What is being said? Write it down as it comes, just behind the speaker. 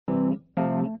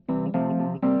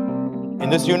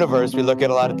this universe, we look at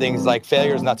a lot of things like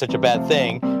failure is not such a bad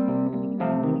thing.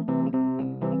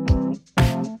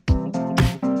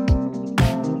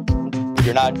 If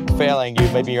you're not failing,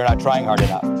 maybe you're not trying hard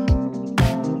enough.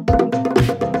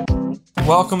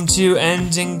 Welcome to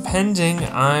Ending Pending.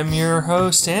 I'm your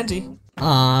host, Andy.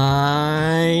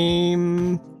 I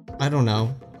don't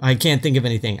know. I can't think of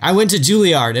anything. I went to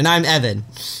Juilliard, and I'm Evan.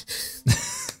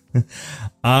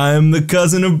 I'm the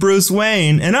cousin of Bruce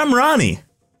Wayne, and I'm Ronnie.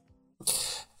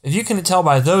 If you can tell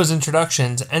by those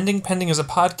introductions, Ending Pending is a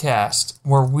podcast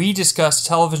where we discuss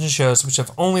television shows which have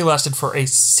only lasted for a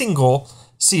single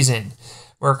season.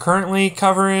 We're currently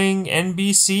covering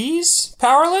NBC's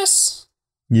Powerless?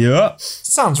 Yep.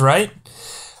 Sounds right.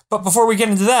 But before we get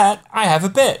into that, I have a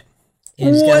bit.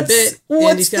 Andy's got a bit.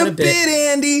 What's the bit,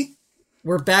 Andy?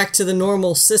 We're back to the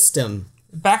normal system.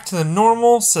 Back to the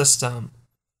normal system.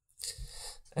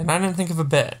 And I didn't think of a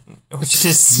bit, which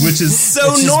is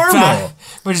so normal.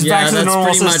 Back to the normal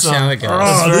that's pretty system. much how it goes.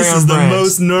 Oh, this is the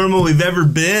most normal we've ever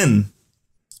been.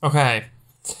 Okay.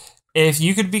 If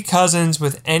you could be cousins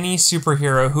with any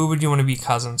superhero, who would you want to be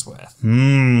cousins with?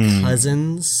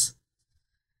 Cousins?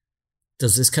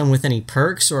 Does this come with any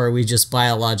perks, or are we just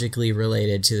biologically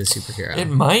related to the superhero? It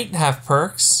might have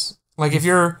perks. Like if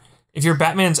you're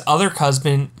Batman's other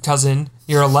cousin,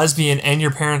 you're a lesbian, and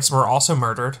your parents were also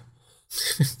murdered.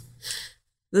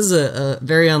 This is a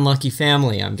very unlucky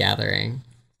family, I'm gathering.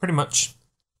 Pretty much.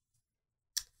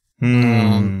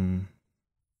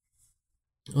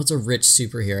 What's a rich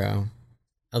superhero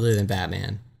other than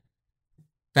Batman?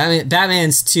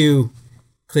 Batman's too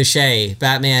cliche.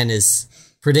 Batman is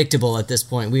predictable at this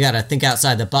point. We gotta think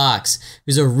outside the box.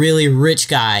 Who's a really rich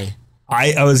guy?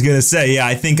 I was gonna say,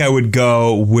 I think I would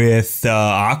go with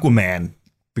Aquaman,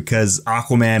 because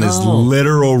Aquaman is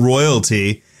literal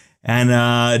royalty and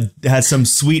has some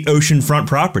sweet oceanfront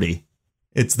property.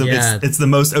 It's the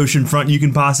most oceanfront you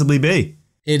can possibly be.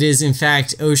 It is in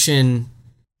fact ocean.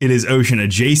 It is ocean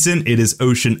adjacent. It is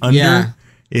ocean under. Yeah.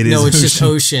 It's just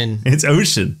ocean. It's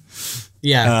ocean.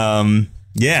 Yeah.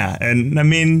 Yeah, and I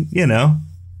mean,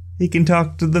 he can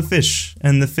talk to the fish,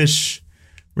 and the fish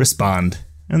respond.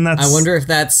 And that's. I wonder if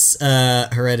that's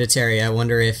hereditary. I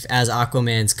wonder if, as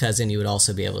Aquaman's cousin, you would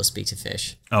also be able to speak to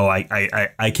fish. Oh,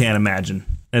 I can't imagine.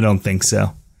 I don't think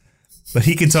so. But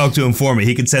he could talk to him for me.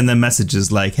 He could send them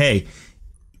messages like, hey,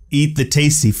 eat the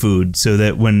tasty food so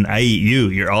that when I eat you,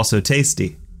 you're also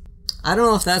tasty. I don't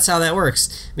know if that's how that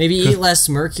works. Maybe eat less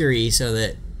mercury so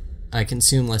that I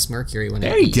consume less mercury when I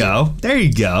eat. There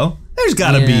you go. There's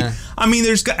got to be. I mean,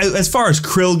 as far as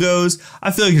krill goes,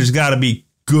 I feel like there's got to be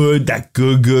good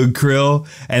krill,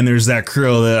 and there's that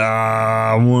krill that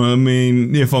I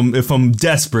mean, if I'm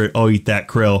desperate, I'll eat that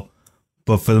krill.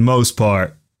 But for the most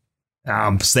part,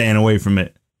 I'm staying away from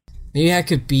it. Maybe I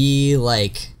could be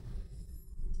like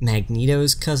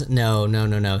Magneto's cousin. No.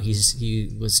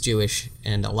 He was Jewish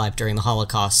and alive during the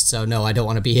Holocaust, so no, I don't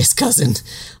want to be his cousin.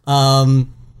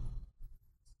 I'm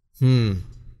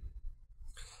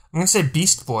gonna say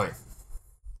Beast Boy.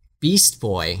 Beast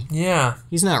Boy? Yeah.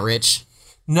 He's not rich.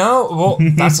 No, well,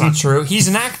 that's not true. He's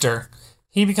an actor.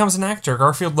 He becomes an actor.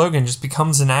 Garfield Logan just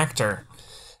becomes an actor.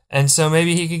 And so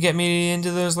maybe he could get me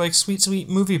into those like sweet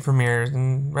movie premieres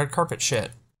and red carpet shit.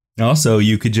 Also,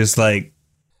 you could just like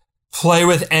play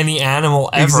with any animal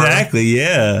ever. Exactly,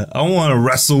 yeah. I want to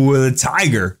wrestle with a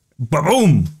tiger.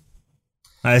 Ba-boom!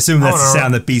 I assume that's the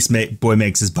sound that Beast Boy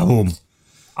makes is ba-boom.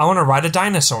 I want to ride a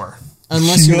dinosaur.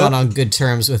 Unless you're not on good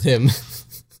terms with him.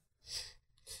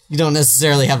 You don't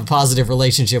necessarily have a positive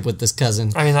relationship with this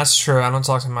cousin. I mean, that's true. I don't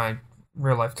talk to my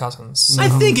real-life cousins. So. I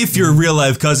think if your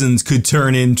real-life cousins could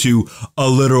turn into a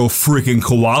literal freaking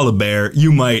koala bear,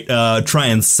 you might try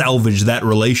and salvage that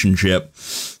relationship.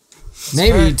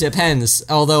 Maybe, it depends.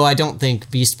 Although I don't think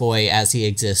Beast Boy, as he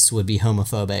exists, would be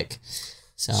homophobic.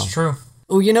 So. It's true.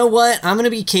 Oh, you know what? I'm going to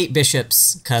be Kate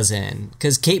Bishop's cousin,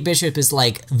 because Kate Bishop is,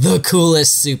 like, the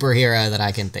coolest superhero that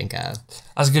I can think of.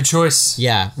 That's a good choice.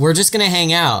 Yeah, we're just going to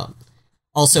hang out.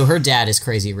 Also, her dad is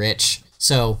crazy rich,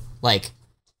 so, like,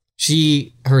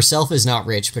 she herself is not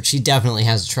rich, but she definitely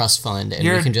has a trust fund, and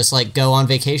we can just, like, go on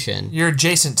vacation. You're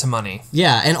adjacent to money.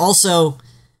 Yeah, and also,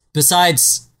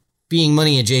 besides being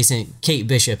money adjacent, Kate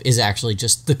Bishop is actually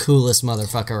just the coolest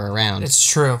motherfucker around. It's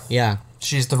true. Yeah.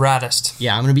 She's the raddest.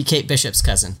 Yeah, I'm going to be Kate Bishop's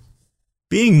cousin.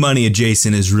 Being money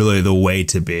adjacent is really the way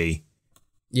to be.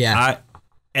 Yeah.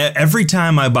 Every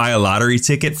time I buy a lottery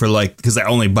ticket for like, because I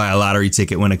only buy a lottery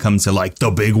ticket when it comes to like the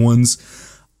big ones,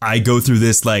 I go through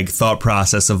this like thought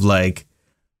process of like,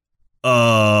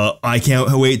 I can't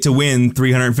wait to win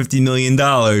 $350 million.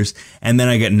 And then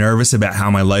I get nervous about how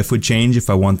my life would change if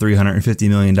I won $350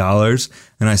 million.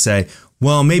 And I say,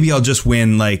 well, maybe I'll just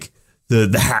win like the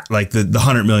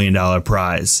 $100 million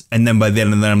prize. And then by the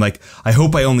end of the night, I'm like, I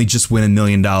hope I only just win $1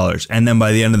 million. And then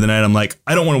by the end of the night, I'm like,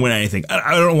 I don't want to win anything.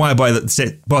 I don't know why I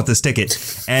bought this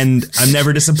ticket. And I'm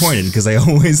never disappointed because I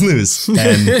always lose.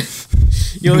 And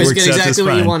you always get exactly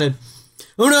what you wanted.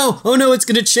 Oh no, it's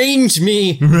going to change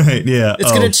me. Right, yeah.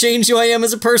 It's going to change who I am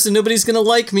as a person. Nobody's going to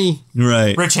like me.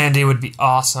 Right. Rich Andy would be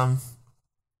awesome.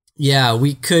 Yeah,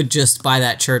 we could just buy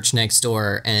that church next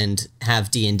door and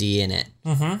have D&D in it.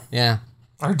 Mm-hmm. Yeah.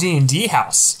 Our D&D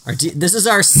house. This is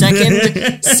our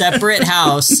second separate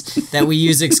house that we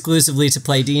use exclusively to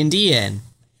play D&D in.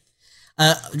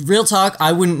 Real talk,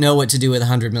 I wouldn't know what to do with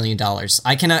 $100 million.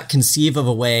 I cannot conceive of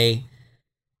a way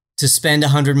to spend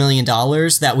 $100 million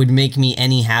that would make me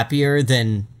any happier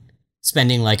than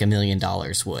spending like $1 million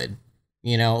would.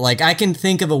 You know, like I can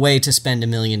think of a way to spend $1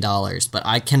 million, but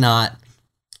I cannot.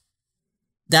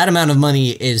 That amount of money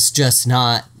is just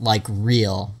not like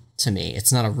real to me.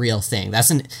 It's not a real thing.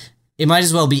 It might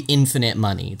as well be infinite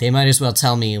money. They might as well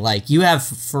tell me like, you have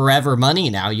forever money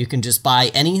now. You can just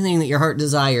buy anything that your heart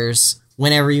desires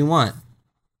whenever you want.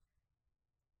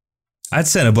 I'd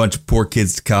send a bunch of poor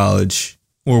kids to college.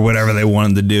 Or whatever they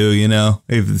wanted to do, you know,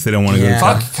 if they don't want to go to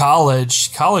college. Fuck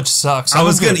college. College sucks. I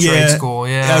was going to trade school.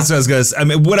 Yeah, that's what I was going to say. I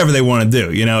mean, whatever they want to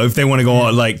do, you know, if they want to go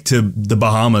on, like to the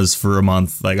Bahamas for a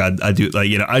month, like I do, like,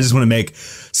 you know, I just want to make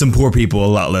some poor people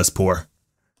a lot less poor.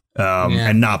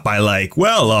 And not by like,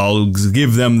 well, I'll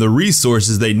give them the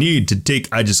resources they need to take.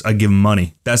 I give them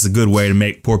money. That's a good way to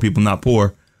make poor people not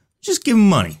poor. Just give them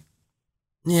money.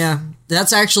 Yeah,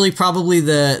 that's actually probably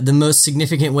the most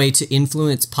significant way to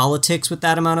influence politics with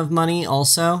that amount of money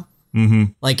also. Mm-hmm.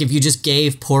 Like if you just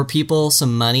gave poor people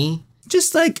some money.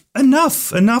 Just like enough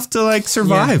to like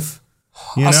survive.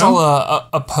 Yeah. I saw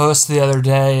a post the other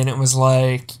day and it was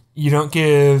like, you don't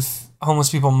give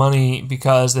homeless people money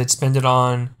because they'd spend it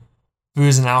on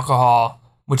booze and alcohol,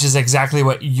 which is exactly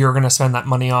what you're going to spend that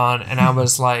money on. And I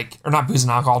was like, or not booze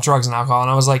and alcohol, drugs and alcohol. And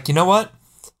I was like, you know what?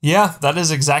 Yeah, that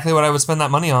is exactly what I would spend that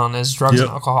money on is drugs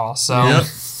and alcohol. So,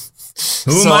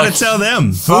 who am I to tell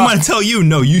them? Who am I to tell you?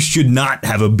 No, you should not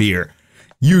have a beer.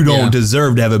 You don't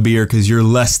deserve to have a beer because you're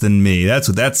less than me. That's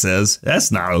what that says.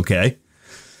 That's not okay.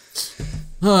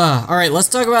 All right, let's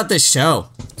talk about this show.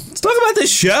 Let's talk about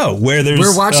this show where there's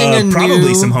We're watching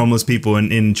probably some homeless people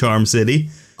in Charm City.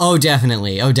 Oh,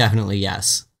 definitely,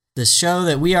 yes. The show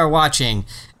that we are watching,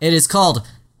 it is called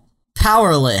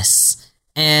Powerless,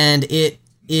 and it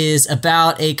is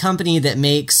about a company that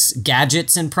makes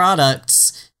gadgets and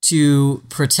products to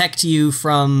protect you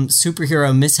from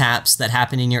superhero mishaps that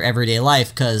happen in your everyday life.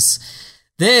 Because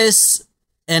this,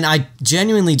 and I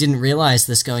genuinely didn't realize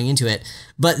this going into it,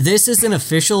 but this is an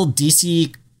official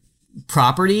DC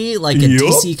property, like a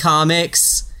DC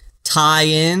Comics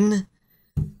tie-in,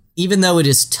 even though it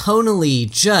is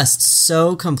tonally just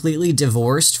so completely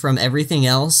divorced from everything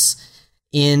else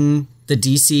in the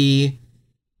DC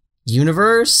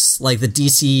universe, like the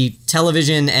DC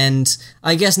television, and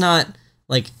I guess not,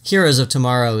 like Heroes of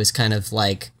Tomorrow is kind of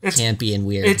like campy and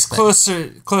weird. It's close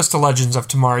to Legends of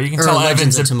Tomorrow. You can tell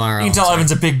Evan's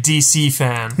a big DC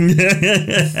fan.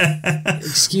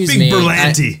 Excuse me.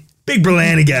 Big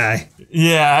Berlanti guy.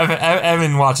 Yeah,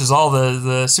 Evan watches all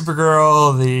the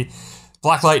Supergirl, the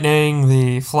Black Lightning,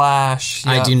 the Flash.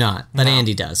 I do not, but no.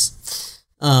 Andy does.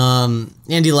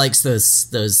 Andy likes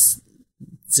those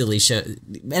silly show.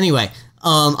 Anyway,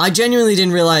 I genuinely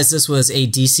didn't realize this was a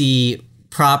DC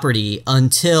property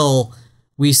until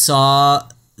we saw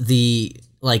the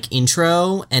like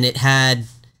intro, and it had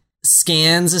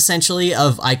scans essentially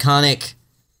of iconic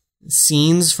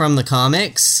scenes from the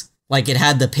comics. Like it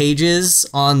had the pages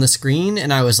on the screen,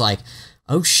 and I was like,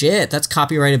 oh shit, that's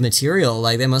copyrighted material.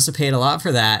 Like they must have paid a lot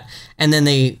for that. And then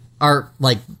they are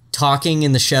like talking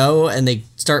in the show, and they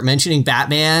start mentioning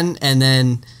Batman, and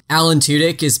then Alan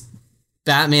Tudyk is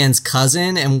Batman's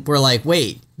cousin, and we're like,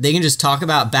 wait, they can just talk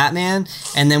about Batman?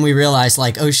 And then we realized,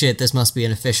 like, oh shit, this must be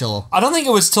an official. I don't think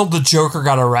it was till the Joker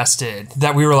got arrested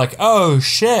that we were like, oh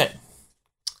shit.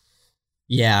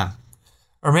 Yeah.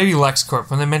 Or maybe LexCorp.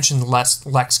 When they mentioned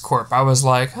LexCorp, I was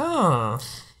like, huh.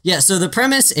 Yeah, so the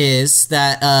premise is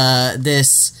that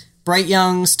this bright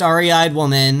young starry-eyed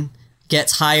woman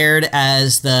gets hired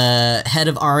as the head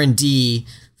of R&D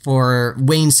for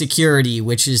Wayne Security,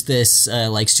 which is this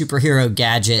like superhero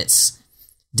gadgets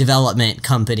development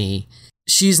company.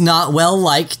 She's not well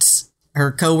liked.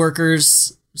 Her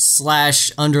coworkers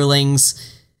 /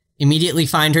 underlings immediately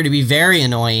find her to be very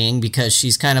annoying because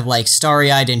she's kind of like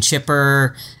starry-eyed and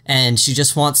chipper, and she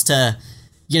just wants to,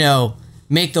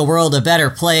 make the world a better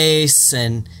place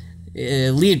and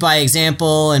lead by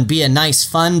example and be a nice,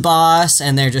 fun boss,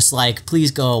 and they're just like,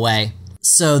 please go away.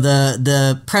 So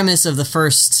the premise of the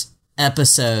first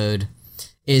episode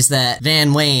is that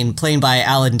Van Wayne, played by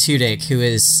Alan Tudyk, who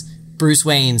is Bruce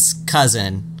Wayne's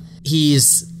cousin,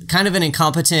 he's kind of an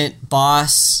incompetent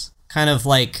boss, kind of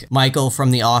like Michael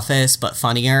from The Office, but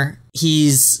funnier.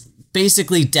 He's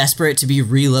basically desperate to be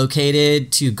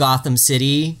relocated to Gotham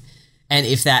City, and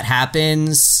if that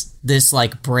happens, this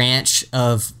like branch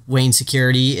of Wayne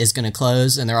Security is going to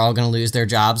close and they're all going to lose their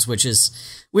jobs, which is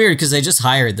weird because they just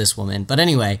hired this woman. But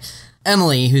anyway,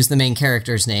 Emily, who's the main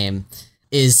character's name,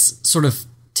 is sort of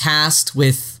tasked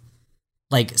with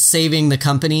like saving the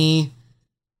company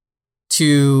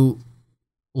to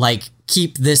like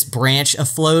keep this branch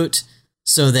afloat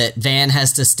so that Van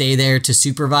has to stay there to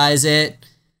supervise it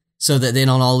so that they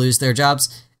don't all lose their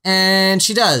jobs. And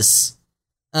she does.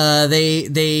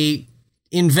 They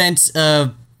invent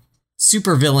a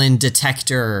supervillain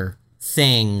detector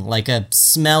thing, like a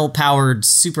smell-powered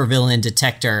supervillain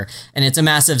detector, and it's a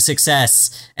massive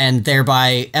success, and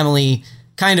thereby Emily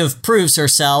kind of proves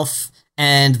herself,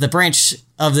 and the branch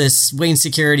of this Wayne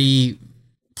Security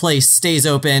place stays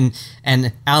open,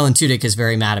 and Alan Tudyk is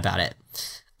very mad about it.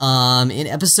 In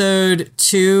episode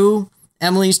 2,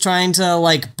 Emily's trying to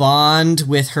like bond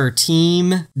with her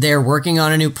team. They're working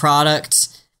on a new product,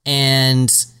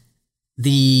 and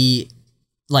the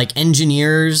like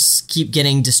engineers keep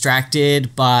getting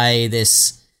distracted by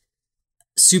this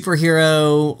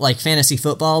superhero, like fantasy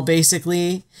football,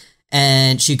 basically.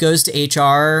 And she goes to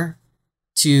HR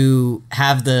to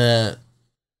have the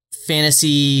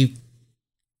fantasy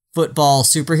football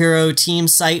superhero team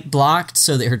site blocked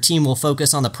so that her team will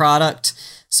focus on the product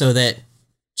so that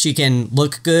she can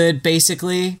look good,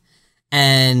 basically.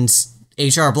 And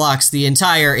HR blocks the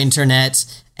entire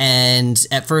internet, and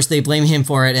at first they blame him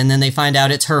for it, and then they find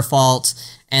out it's her fault,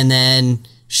 and then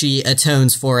she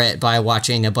atones for it by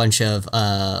watching a bunch of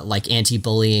like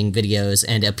anti-bullying videos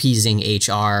and appeasing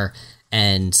HR,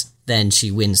 and then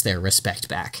she wins their respect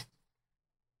back.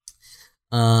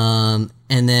 And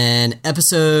then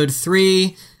episode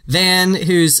 3, Van,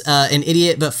 who's an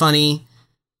idiot but funny,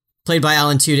 played by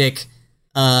Alan Tudyk,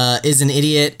 is an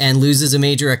idiot and loses a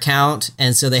major account,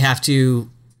 and so they have to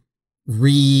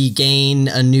regain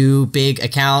a new big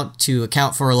account to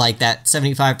account for like that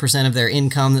 75% of their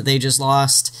income that they just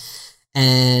lost.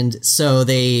 And so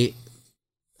they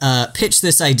pitch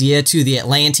this idea to the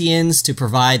Atlanteans to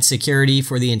provide security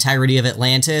for the entirety of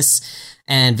Atlantis.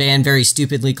 And Van very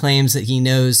stupidly claims that he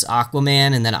knows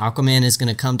Aquaman and that Aquaman is going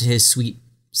to come to his sweet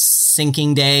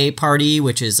sinking day party,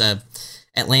 which is a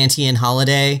Atlantean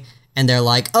holiday. And they're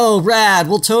like, oh, rad,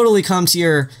 we'll totally come to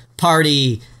your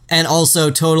party and also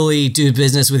totally do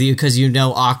business with you because you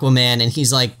know Aquaman, and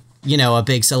he's like, a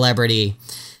big celebrity.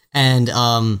 And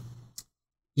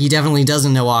he definitely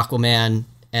doesn't know Aquaman,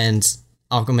 and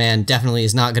Aquaman definitely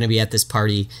is not going to be at this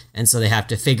party, and so they have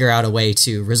to figure out a way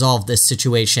to resolve this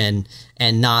situation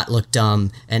and not look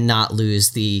dumb and not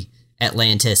lose the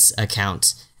Atlantis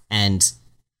account. And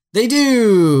they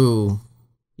do!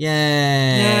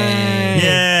 Yay!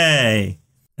 Yay!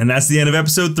 And that's the end of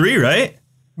episode 3, right?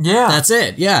 Yeah. That's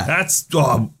it, yeah. That's,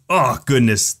 oh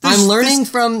goodness. I'm learning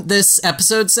from this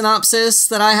episode synopsis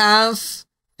that I have,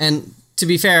 and to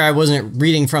be fair, I wasn't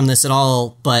reading from this at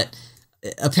all, but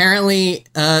apparently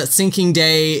Sinking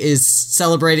Day is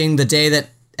celebrating the day that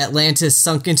Atlantis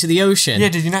sunk into the ocean. Yeah,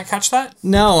 did you not catch that?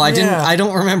 No, I didn't. I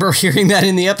don't remember hearing that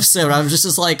in the episode. I was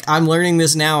just like, I'm learning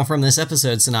this now from this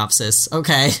episode synopsis.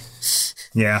 Okay.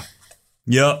 Yeah.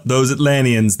 Yup, those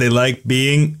Atlanteans, they like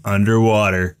being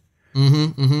underwater.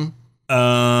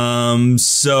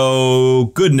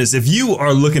 So goodness, if you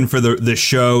are looking for the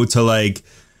show to like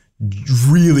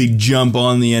really jump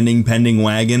on the ending pending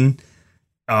wagon,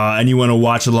 and you want to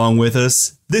watch along with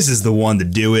us, this is the one to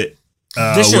do it.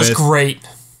 This show's great.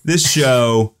 This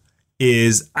show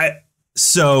is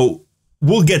so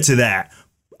we'll get to that.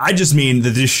 I just mean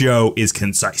that this show is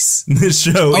concise. This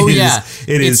show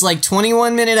it's like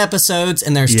 21-minute episodes,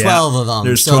 and there's 12 of them.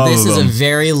 There's so 12 this of is them. a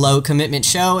very low commitment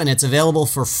show, and it's available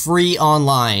for free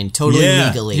online, totally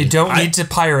legally. You don't need to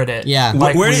pirate it. Yeah.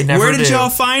 Where did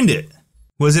y'all find it?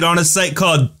 Was it on a site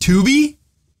called Tubi?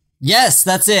 Yes,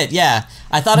 that's it. Yeah,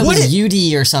 I thought it was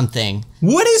UD or something.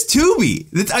 What is Tubi?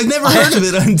 I've never heard of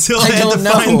it until I had to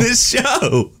find this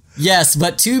show. Yes,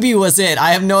 but Tubi was it.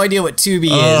 I have no idea what Tubi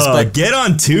is, but get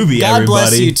on Tubi, God everybody.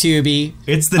 bless you, Tubi.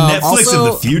 It's the Netflix also,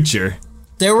 of the future.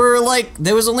 There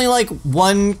was only like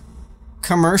one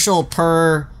commercial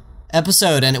per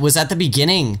episode, and it was at the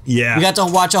beginning. Yeah. We got to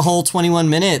watch a whole 21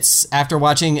 minutes after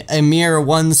watching a mere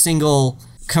one single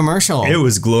commercial. It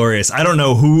was glorious. I don't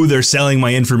know who they're selling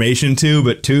my information to,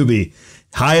 but Tubi,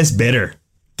 highest bidder.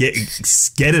 Get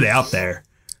it out there.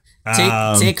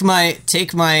 Take my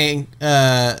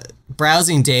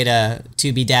browsing data,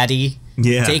 Tubi Daddy.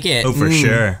 Yeah. Take it. Oh,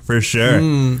 for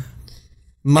sure.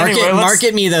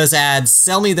 Market me those ads.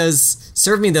 Serve me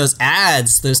those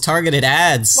ads, those targeted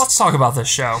ads. Let's talk about this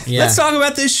show. Yeah. Let's talk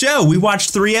about this show. We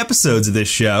watched 3 episodes of this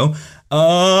show.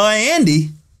 Andy.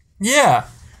 Yeah.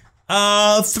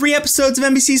 3 episodes of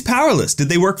NBC's Powerless. Did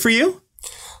they work for you?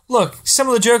 Look, some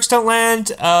of the jokes don't land,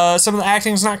 some of the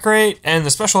acting's not great, and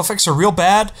the special effects are real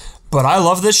bad, but I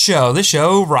love this show. This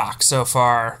show rocks so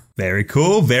far. Very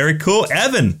cool. Very cool.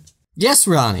 Evan. Yes,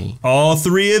 Ronnie. All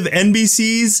 3 of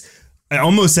NBC's, I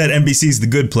almost said NBC's The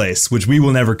Good Place, which we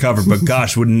will never cover, but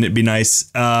gosh, wouldn't it be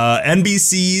nice?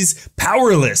 NBC's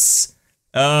Powerless.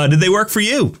 Did they work for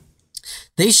you?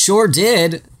 They sure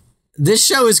did. This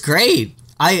show is great.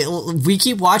 We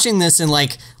keep watching this and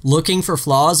like looking for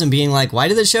flaws and being like, why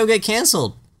did the show get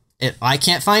canceled? I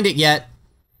can't find it yet.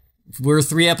 We're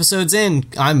 3 episodes in.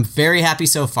 I'm very happy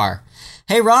so far.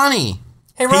 Hey, Ronnie.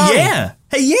 Hey, Ronnie.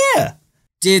 Hey, yeah.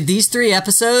 Did these 3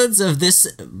 episodes of this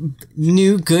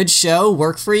new good show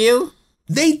work for you?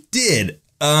 They did.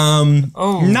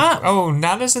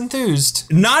 Not as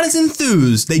enthused. Not as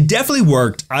enthused. They definitely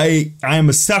worked. I am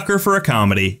a sucker for a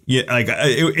comedy. Yeah, like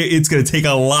it's going to take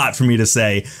a lot for me to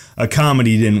say a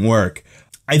comedy didn't work.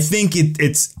 I think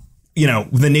it's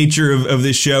the nature of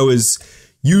this show is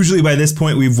usually by this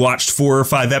point we've watched 4 or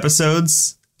 5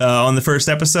 episodes on the first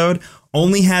episode.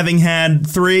 Only having had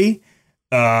 3,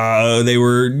 they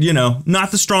were not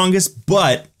the strongest,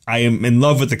 but I am in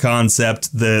love with the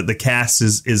concept. The cast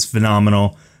is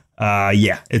phenomenal.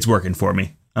 Yeah, it's working for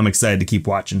me. I'm excited to keep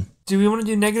watching. Do we want to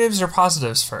do negatives or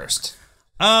positives first?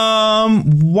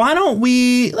 Why don't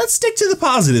let's stick to the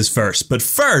positives first. But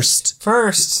first,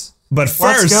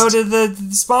 let's go to the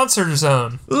sponsor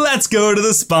zone. Let's go to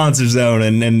the sponsor zone,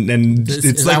 and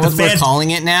is like that what we're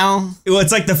calling it now? Well,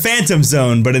 it's like the Phantom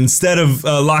Zone, but instead of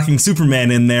locking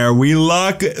Superman in there, we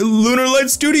lock Lunar Light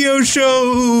Studio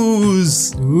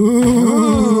shows.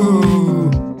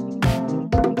 Ooh.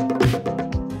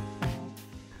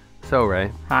 So,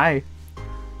 Ray. Hi.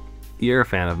 You're a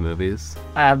fan of movies.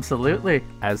 Absolutely.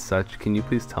 As such, can you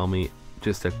please tell me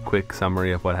just a quick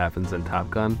summary of what happens in Top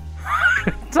Gun?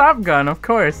 Top Gun, of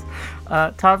course.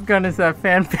 Top Gun is a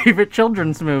fan favorite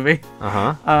children's movie.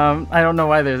 I don't know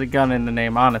why there's a gun in the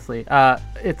name, honestly.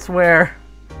 It's where,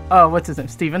 what's his name?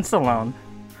 Steven Stallone.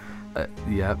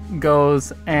 Yep.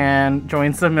 Goes and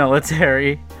joins the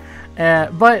military.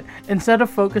 But instead of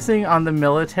focusing on the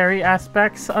military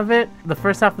aspects of it, the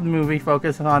first half of the movie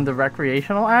focuses on the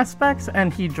recreational aspects,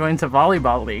 and he joins a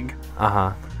volleyball league.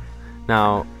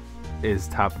 Now, is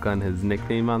Top Gun his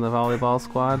nickname on the volleyball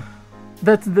squad?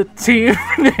 That's the team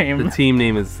name. The team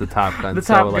name is the Top Gun. The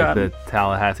Top Gun. Like the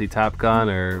Tallahassee Top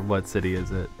Gun, or what city is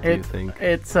it? Do you think?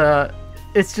 It's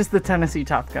just the Tennessee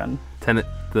Top Gun. The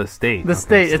state. The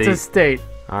state. It's a state.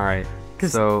 All right.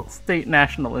 So state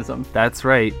nationalism. That's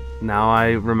right. Now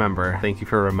I remember. Thank you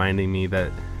for reminding me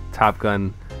that Top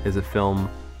Gun is a film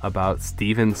about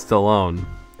Steven Stallone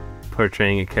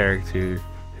portraying a character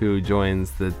who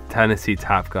joins the Tennessee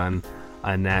Top Gun,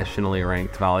 a nationally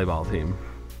ranked volleyball team.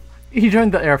 He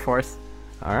joined the Air Force.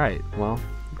 All right. Well,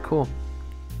 cool.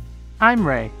 I'm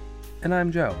Ray. And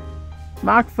I'm Joe.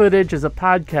 Mock Footage is a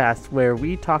podcast where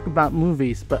we talk about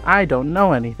movies, but I don't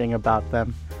know anything about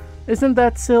them. Isn't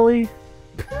that silly?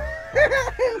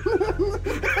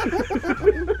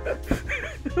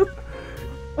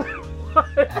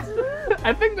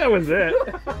 I think that was it.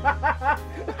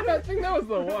 I think that was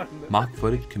the one. Mock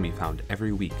Footage can be found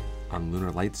every week on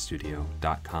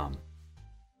lunarlightstudio.com.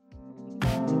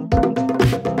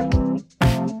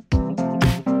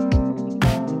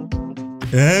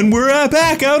 And we're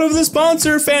back out of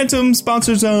the Phantom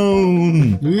Sponsor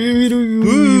Zone.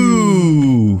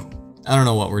 Ooh. I don't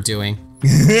know what we're doing.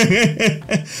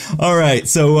 All right,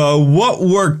 so what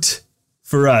worked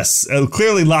for us?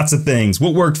 Clearly lots of things.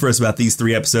 What worked for us about these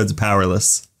 3 episodes of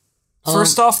Powerless?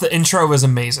 First off, the intro was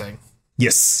amazing.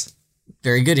 Yes.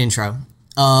 Very good intro.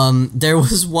 There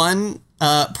was one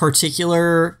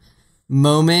particular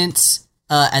moment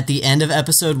at the end of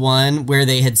episode 1 where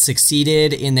they had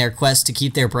succeeded in their quest to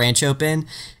keep their branch open,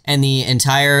 and the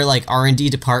entire R&D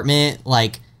department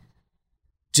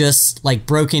just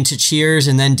broke into cheers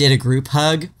and then did a group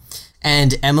hug.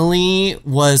 And Emily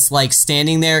was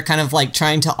standing there kind of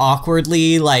trying to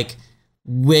awkwardly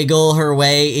wiggle her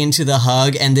way into the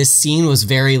hug, and this scene was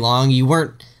very long. You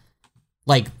weren't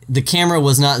like the camera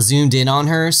was not zoomed in on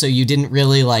her, so you didn't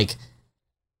really like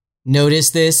notice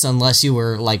this unless you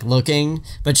were like looking,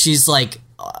 but she's like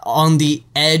on the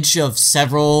edge of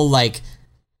several like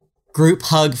group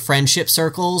hug friendship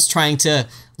circles trying to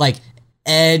like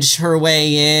edge her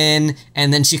way in,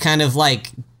 and then she kind of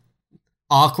like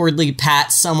awkwardly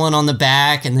pats someone on the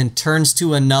back and then turns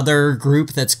to another group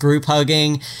that's group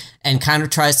hugging and kind of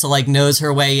tries to like nose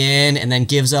her way in and then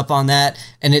gives up on that,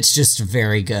 and it's just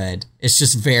very good. It's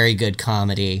just very good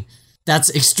comedy.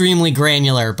 That's extremely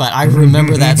granular, but I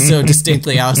remember that so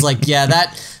distinctly. I was like, yeah,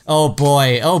 oh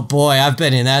boy, I've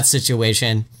been in that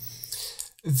situation.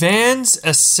 Van's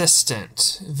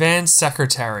assistant, Van's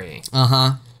secretary,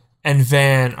 Uh-huh. and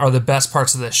Van are the best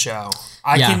parts of this show.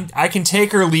 I can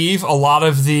take or leave a lot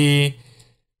of the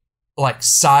like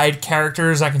side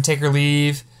characters. I can take or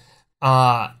leave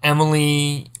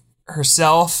Emily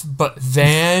herself, but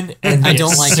Van and the I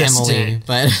don't like assistant, Emily,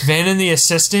 but Van and the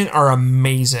assistant are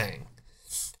amazing.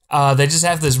 They just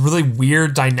have this really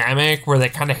weird dynamic where they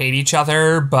kind of hate each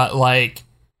other, but like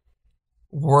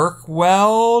work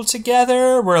well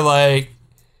together. Where like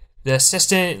the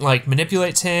assistant like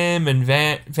manipulates him, and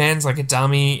Van's like a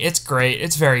dummy. It's great.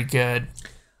 It's very good.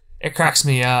 It cracks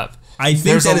me up. I think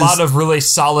there's a lot of really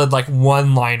solid like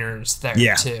one-liners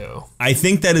there too. I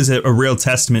think that is a real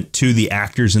testament to the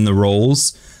actors in the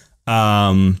roles.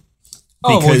 Alan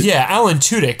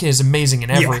Tudyk is amazing in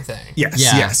everything.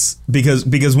 Yes.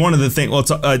 Because one of the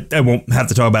things, I won't have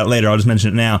to talk about it later. I'll just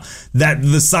mention it now. That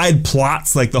the side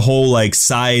plots, like the whole like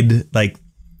side like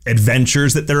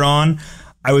adventures that they're on,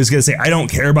 I was gonna say I don't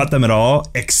care about them at all,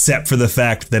 except for the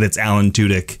fact that it's Alan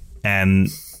Tudyk and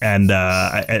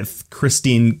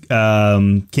Christine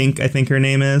Kink, I think her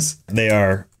name is. They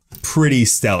are pretty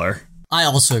stellar. I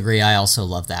also agree. I also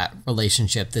love that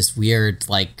relationship. This weird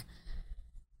like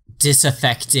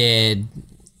disaffected,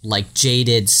 like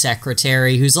jaded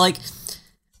secretary who's like,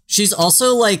 she's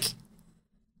also like,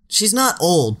 she's not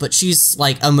old, but she's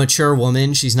like a mature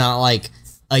woman. She's not like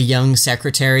a young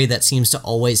secretary that seems to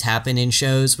always happen in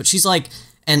shows, but she's like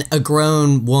a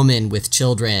grown woman with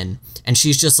children, and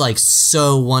she's just like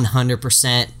so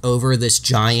 100% over this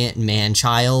giant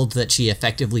man-child that she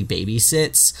effectively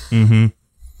babysits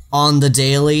on the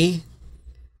daily.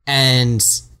 And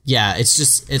yeah,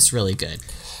 it's really good.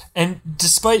 And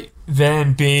despite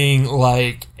Van being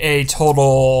like a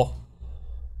total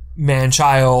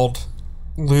man-child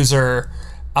loser,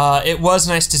 it was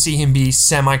nice to see him be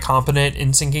semi-competent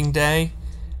in Sinking Day,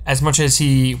 as much as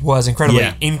he was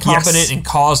incredibly incompetent and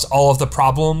caused all of the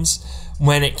problems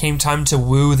when it came time to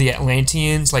woo the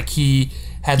Atlanteans. Like he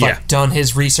had like done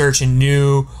his research and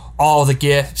knew all the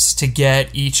gifts to get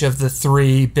each of the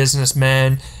three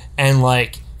businessmen, and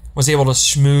like was able to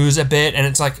schmooze a bit, and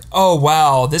it's like, oh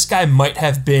wow, this guy might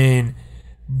have been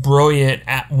brilliant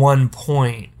at one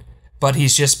point, but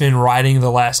he's just been riding the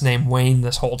last name Wayne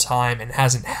this whole time and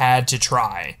hasn't had to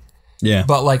try. Yeah.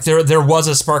 But like there was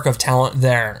a spark of talent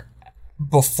there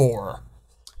before.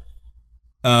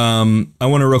 I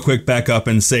want to real quick back up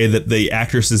and say that the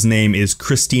actress's name is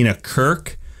Christina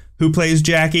Kirk, who plays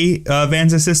Jackie,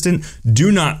 Van's assistant.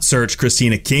 Do not search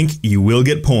Christina Kink. You will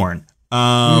get porn.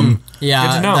 Yeah,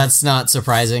 Good to know. that's not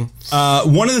surprising.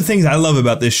 One of the things I love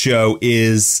about this show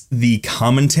is the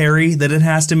commentary that it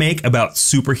has to make about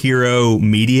superhero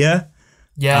media.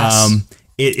 Yes.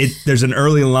 There's an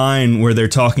early line where they're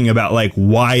talking about like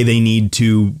why they need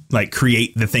to like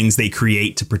create the things they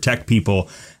create to protect people.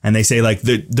 And they say like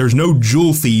there's no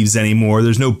jewel thieves anymore.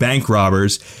 There's no bank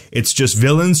robbers. It's just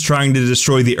villains trying to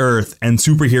destroy the earth and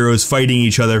superheroes fighting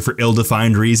each other for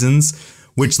ill-defined reasons.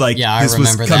 Which like this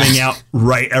was coming out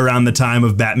right around the time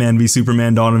of Batman v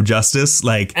Superman: Dawn of Justice,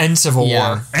 like and Civil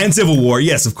War. And Civil War,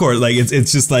 yes, of course. Like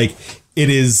it's just like it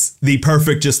is the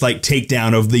perfect just like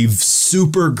takedown of the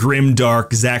super grim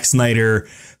dark Zack Snyder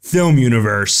film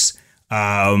universe.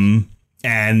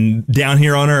 And down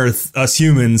here on Earth, us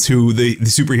humans who the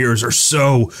superheroes are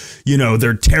so,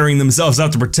 they're tearing themselves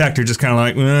out to protect are just kind of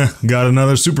like, got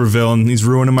another supervillain. He's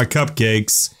ruining my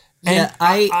cupcakes. And Yeah,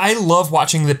 I love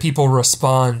watching the people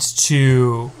respond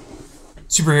to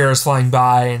superheroes flying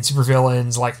by and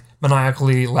supervillains like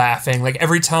maniacally laughing. Like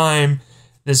every time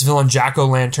this villain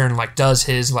Jack-O-Lantern like does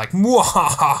his like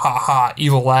mwahahaha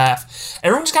evil laugh,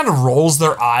 everyone just kind of rolls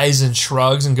their eyes and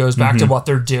shrugs and goes back to what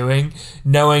they're doing,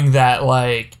 knowing that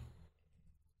like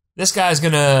this guy's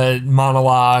gonna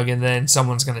monologue and then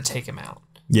someone's gonna take him out.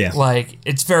 Yeah, like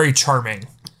it's very charming.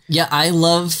 Yeah, I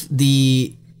love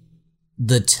the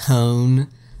tone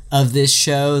of this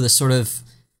show, the sort of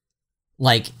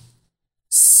like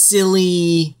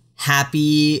silly,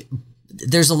 happy,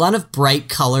 there's a lot of bright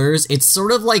colors. It's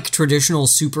sort of like traditional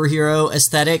superhero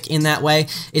aesthetic in that way.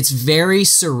 It's very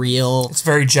surreal. It's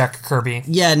very Jack Kirby.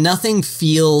 Yeah, nothing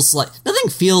feels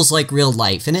like real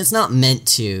life, and it's not meant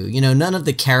to. You know, none of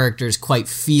the characters quite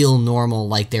feel normal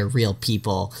like they're real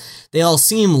people. They all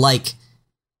seem like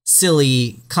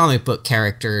silly comic book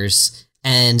characters,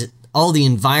 and all the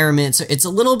environments, it's a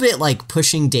little bit like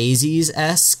Pushing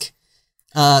Daisies-esque.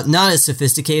 Not as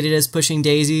sophisticated as Pushing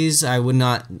Daisies.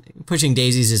 Pushing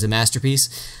Daisies is a masterpiece.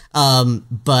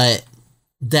 But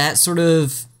that sort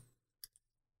of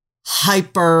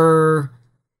hyper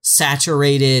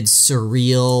saturated,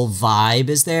 surreal vibe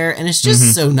is there. And it's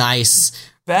just so nice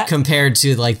compared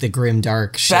to like the grim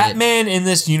dark shit. Batman in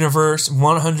this universe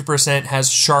 100% has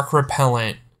shark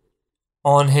repellent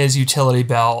on his utility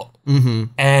belt. Mm-hmm.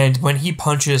 And when he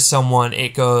punches someone,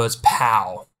 it goes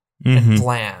pow and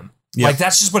blam. Yep. Like,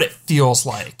 that's just what it feels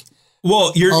like.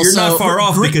 Well, you're not far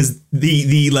off, because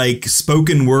the like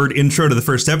spoken word intro to the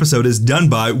first episode is done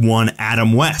by one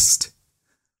Adam West.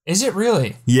 Is it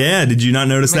really? Yeah, did you not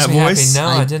notice that voice? Happy.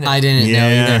 No, I didn't. I didn't know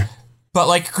either. But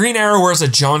like, Green Arrow wears a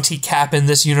jaunty cap in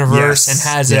this universe and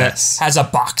has a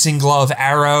boxing glove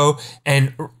arrow,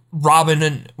 and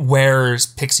Robin wears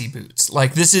pixie boots.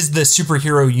 Like, this is the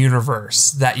superhero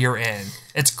universe that you're in.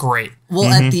 It's great. Well,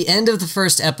 at the end of the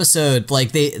first episode,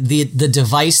 like the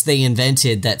device they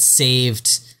invented that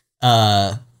saved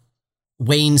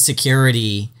Wayne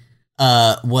Security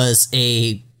was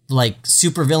a like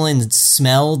supervillain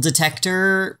smell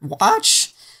detector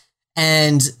watch.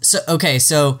 And so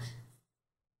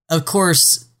of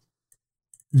course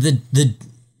the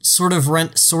sort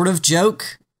of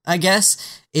joke, I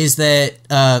guess, is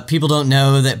that people don't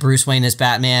know that Bruce Wayne is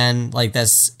Batman. Like,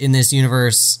 that's in this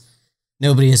universe.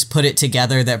 Nobody has put it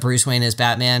together that Bruce Wayne is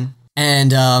Batman.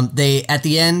 And they, at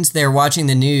the end, they're watching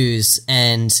the news,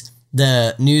 and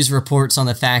the news reports on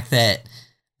the fact that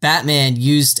Batman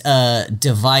used a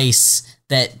device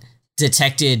that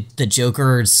detected the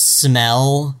Joker's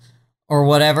smell or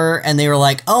whatever. And they were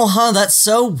like, that's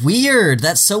so weird.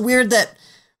 That's so weird that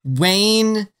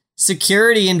Wayne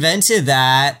Security invented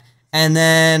that. And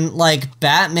then, like,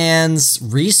 Batman's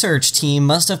research team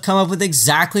must have come up with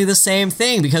exactly the same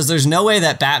thing, because there's no way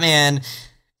that Batman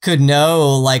could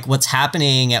know, like, what's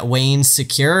happening at Wayne's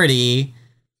Security.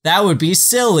 That would be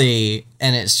silly.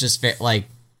 And it's just, like,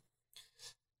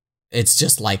 it's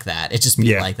just like that. It just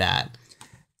be like that.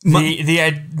 The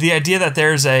idea that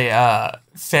there's a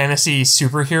fantasy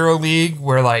superhero league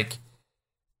where, like,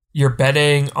 you're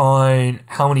betting on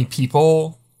how many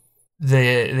people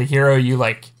the hero you,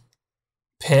 like,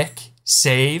 pick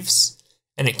saves,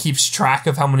 and it keeps track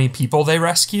of how many people they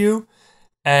rescue,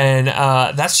 and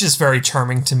that's just very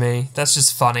charming to me. That's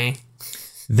just funny.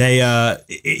 They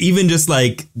even just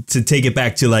like to take it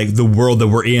back to like the world that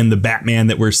we're in, the Batman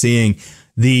that we're seeing.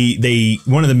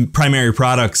 One of the primary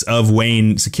products of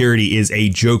Wayne Security is a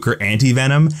Joker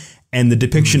anti-venom, and the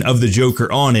depiction of the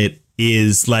Joker on it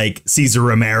is like Cesar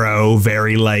Romero,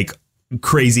 very like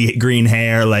crazy green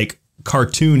hair, like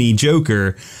cartoony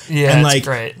Joker. Yeah, and like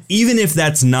great. Even if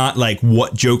that's not like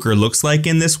what Joker looks like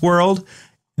in this world,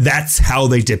 that's how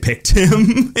they depict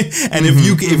him. And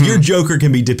if your Joker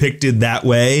can be depicted that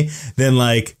way, then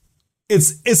like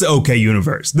it's okay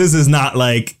universe. This is not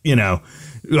like, you know,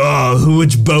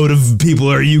 which boat of people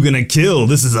are you gonna kill?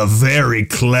 This is a very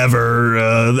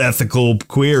clever ethical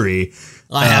query.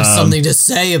 I have something to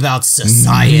say about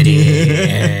society.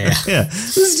 Yeah,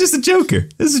 this is just a Joker.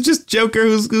 This is just Joker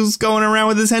who's going around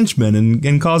with his henchmen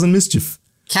and causing mischief.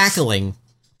 Cackling.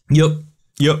 Yep.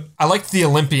 I liked the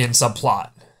Olympian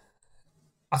subplot.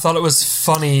 I thought it was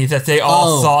funny that they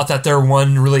all thought that their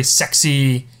one really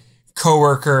sexy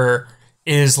coworker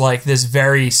is like this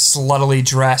very sluttily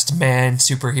dressed man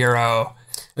superhero.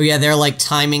 Oh yeah, they're like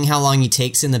timing how long he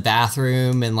takes in the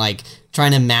bathroom and like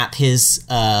trying to map his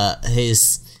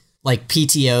like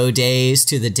PTO days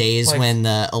to the days like, when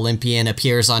the Olympian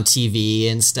appears on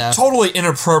TV and stuff. Totally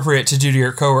inappropriate to do to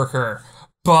your coworker,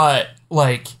 but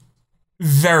like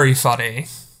very funny.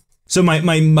 So my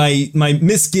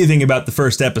misgiving about the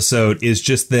first episode is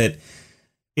just that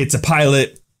it's a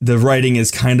pilot. The writing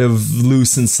is kind of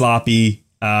loose and sloppy.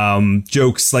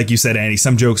 Jokes, like you said, Andy,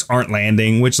 some jokes aren't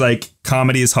landing, which like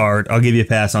comedy is hard. I'll give you a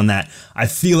pass on that. I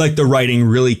feel like the writing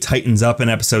really tightens up in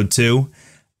episode 2.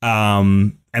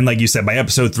 And like you said, by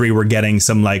episode 3, we're getting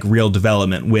some like real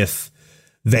development with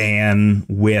Van,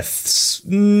 with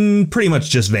pretty much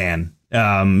just Van.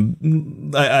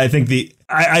 I think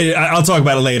I'll talk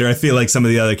about it later. I feel like some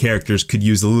of the other characters could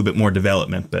use a little bit more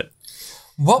development, but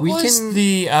what was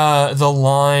the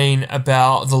line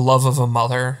about the love of a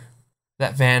mother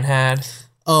that Van had?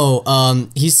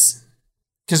 He's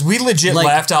Because we legit Like-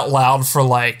 laughed out loud for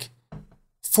like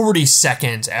 40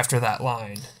 seconds after that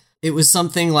line. It was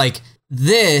something like,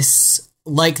 this,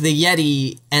 like the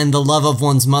Yeti and the love of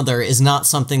one's mother, is not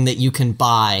something that you can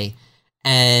buy.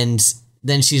 And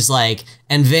then she's like,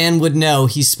 and Van would know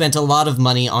he spent a lot of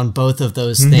money on both of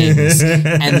those things.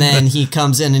 And then he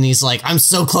comes in and he's like, I'm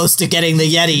so close to getting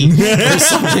the Yeti, or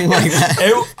something like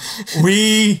that.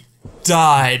 We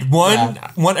died.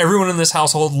 One, everyone in this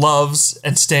household loves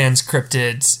and stands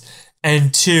cryptids.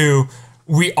 And two,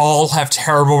 we all have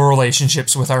terrible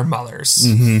relationships with our mothers.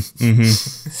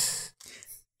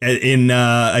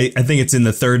 I think it's in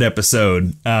the third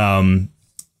episode. One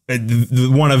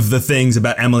of the things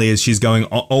about Emily is she's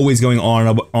always going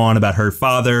on about her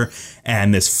father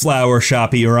and this flower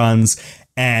shop he runs,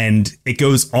 and it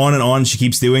goes on and on. She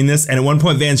keeps doing this, and at one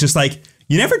point Van's just like,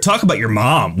 "You never talk about your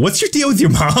mom. What's your deal with your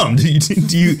mom? Do you?"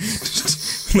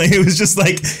 Like, it was just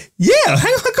like, "Yeah,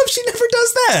 how come she never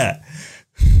does that?"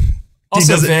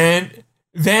 Also,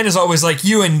 Van is always like,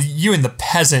 you and the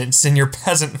peasants and your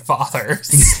peasant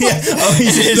fathers. Yeah.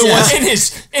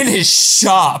 In his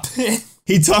shop.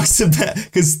 He talks about,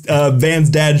 because Van's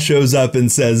dad shows up and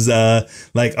says,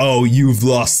 like, "Oh, you've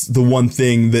lost the one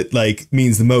thing that like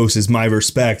means the most is my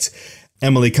respect."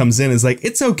 Emily comes in and is like,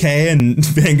 "It's okay," and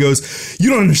Van goes, "You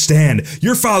don't understand.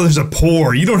 Your father's a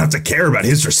poor. You don't have to care about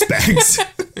his respect."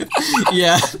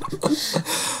 Yeah.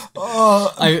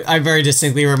 I very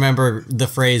distinctly remember the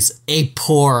phrase, "a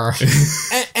poor."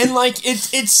 and like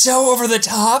it's so over the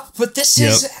top, but this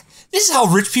is how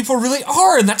rich people really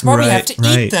are, and that's why we have to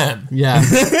eat them. Yeah.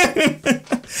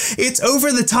 It's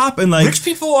over the top, and like, rich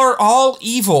people are all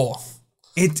evil.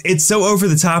 It's so over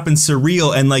the top and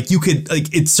surreal, and like, you could,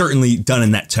 like, it's certainly done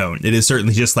in that tone. It is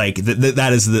certainly just like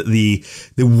that is the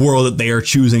world that they are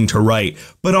choosing to write.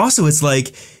 But also, it's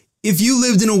like, if you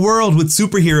lived in a world with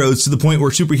superheroes to the point where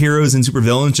superheroes and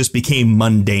supervillains just became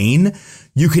mundane,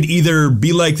 you could either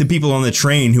be like the people on the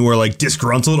train who are like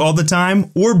disgruntled all the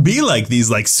time, or be like these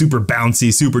like super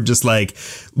bouncy, super just like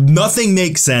nothing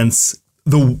makes sense.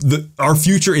 Our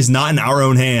future is not in our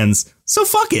own hands. So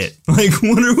fuck it. Like,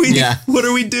 what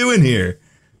are we doing here?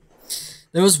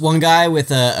 There was one guy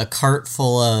with a cart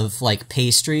full of like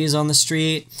pastries on the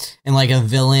street, and like a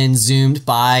villain zoomed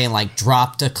by and like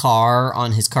dropped a car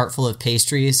on his cart full of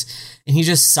pastries, and he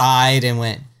just sighed and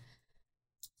went,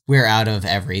 "We're out of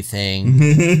everything."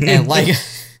 And like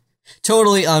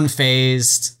totally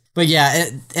unfazed. But yeah,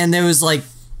 and there was like,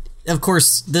 of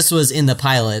course this was in the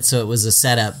pilot, so it was a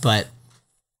setup, but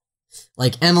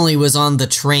like Emily was on the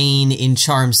train in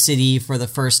Charm City for the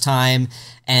first time,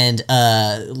 and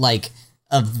like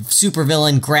a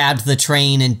supervillain grabbed the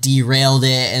train and derailed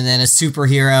it, and then a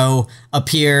superhero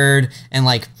appeared and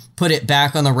like put it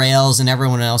back on the rails, and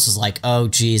everyone else was like, "Oh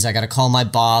geez, I gotta call my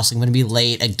boss, I'm gonna be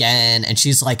late again." And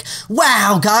she's like,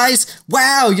 "Wow, guys,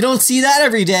 wow, you don't see that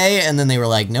every day." And then they were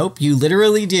like, "Nope, you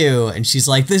literally do." And she's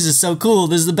like, "This is so cool,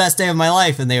 this is the best day of my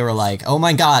life." And they were like, "Oh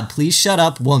my god, please shut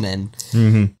up, woman."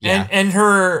 Mm-hmm. Yeah. And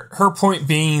her point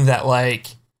being that like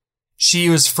she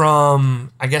was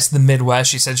from, I guess, the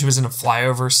Midwest. She said she was in a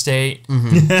flyover state.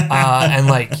 And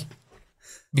like,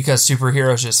 because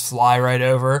superheroes just fly right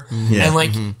over. Yeah. And like,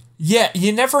 yeah,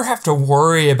 you never have to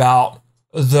worry about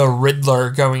the Riddler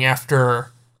going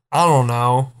after, I don't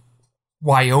know,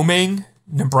 Wyoming,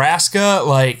 Nebraska.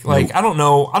 Like I don't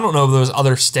know those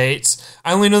other states.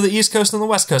 I only know the East Coast and the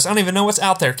West Coast. I don't even know what's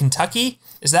out there. Kentucky?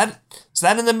 Is that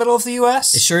in the middle of the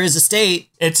U.S.? It sure is a state.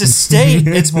 It's a state.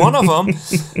 It's one of them.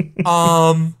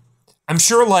 I'm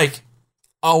sure like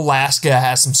Alaska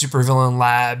has some supervillain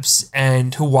labs,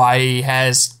 and Hawaii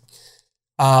has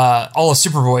all of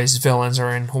Superboy's villains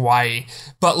are in Hawaii.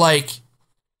 But like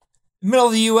middle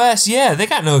of the U.S., yeah, they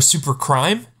got no super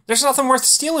crime. There's nothing worth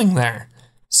stealing there.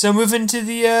 So move into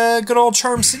the good old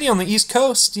Charm City on the East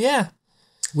Coast. Yeah.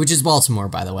 Which is Baltimore,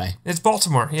 by the way. It's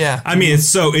Baltimore, yeah. I mean,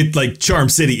 it's like Charm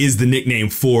City is the nickname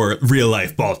for real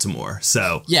life Baltimore.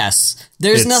 So yes,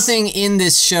 there's nothing in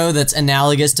this show that's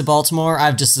analogous to Baltimore.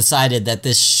 I've just decided that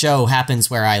this show happens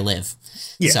where I live.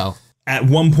 Yeah. So at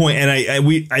one point, and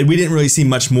we didn't really see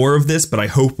much more of this, but I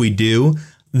hope we do.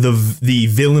 The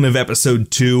villain of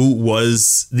episode 2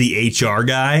 was the HR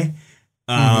guy,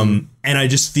 and I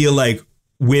just feel like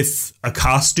with a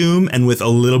costume and with a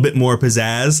little bit more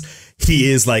pizzazz,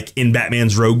 he is like in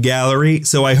Batman's rogue gallery.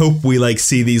 So I hope we like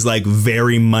see these like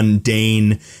very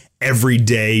mundane,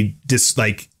 everyday, just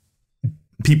like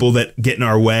people that get in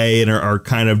our way and are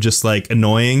kind of just like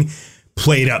annoying,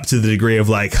 played up to the degree of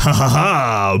like, ha ha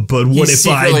ha. But what He's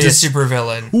if I secretly a super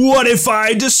villain? What if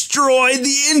I destroyed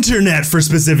the internet for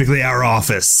specifically our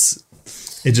office?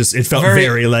 It felt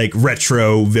very like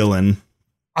retro villain.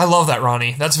 I love that,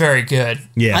 Ronnie. That's very good.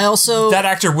 Yeah. I also That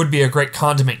actor would be a great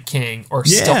condiment king or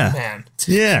Yeah. stuntman.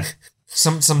 Yeah.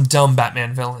 Some dumb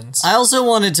Batman villains. I also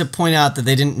wanted to point out that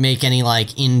they didn't make any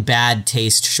like in bad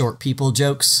taste short people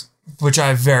jokes. Which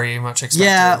I very much expected.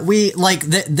 Yeah, we like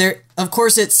there. Of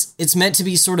course, it's meant to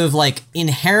be sort of like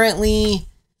inherently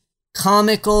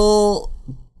comical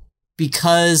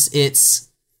because it's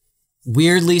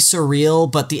weirdly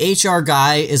surreal. But the HR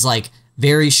guy is like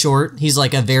very short. He's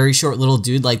like a very short little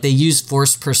dude. Like they use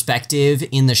forced perspective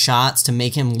in the shots to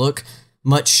make him look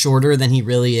much shorter than he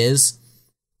really is.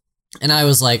 And I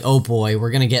was like, oh boy,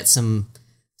 we're gonna get some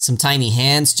tiny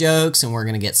hands jokes and we're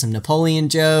going to get some Napoleon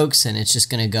jokes and it's just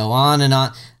going to go on and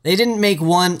on. They didn't make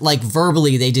one, like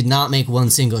verbally, they did not make one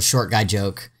single short guy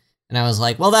joke. And I was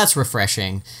like, well, that's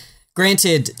refreshing.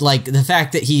 Granted, like the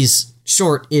fact that he's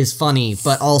short is funny,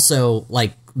 but also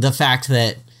like the fact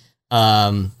that,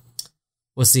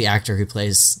 what's the actor who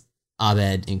plays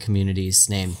Abed in Community's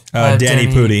name? Danny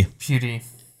Pudi. Pudi.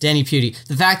 Danny Pudi.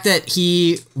 The fact that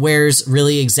he wears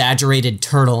really exaggerated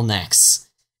turtlenecks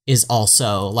is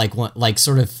also like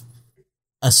sort of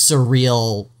a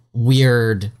surreal,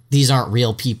 weird, these aren't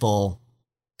real people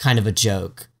kind of a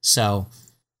joke. So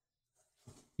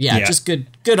yeah. Just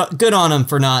good on him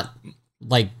for not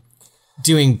like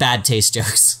doing bad taste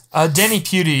jokes. Danny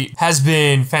Pudi has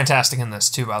been fantastic in this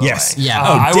too, by the way. Yeah.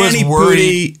 I Danny was worried.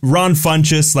 Pudi, Ron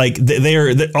Funches, like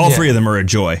they're all three of them are a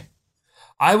joy.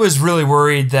 I was really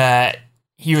worried that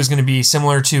he was going to be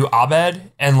similar to Abed,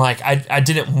 and like I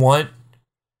didn't want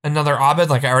another Abed.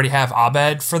 Like I already have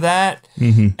Abed for that,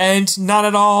 and not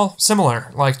at all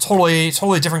similar. Like totally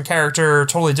different character,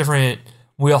 totally different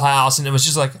wheelhouse, and it was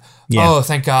just like, oh,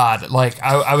 thank God. Like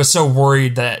I was so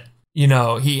worried that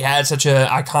he had such a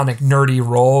iconic nerdy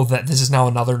role that this is now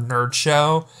another nerd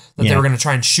show that they were going to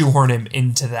try and shoehorn him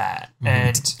into that,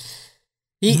 and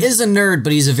he is a nerd,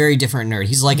 but he's a very different nerd.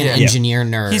 He's like an engineer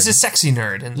nerd. He's a sexy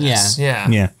nerd in this.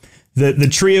 Yeah. The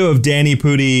trio of Danny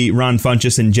Pudi, Ron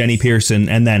Funches, and Jenny Pearson,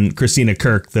 and then Christina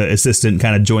Kirk, the assistant,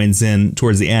 kind of joins in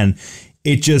towards the end.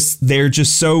 They're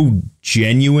just so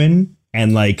genuine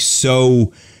and like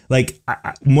so like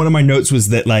one of my notes was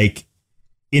that like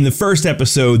in the first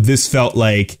episode, this felt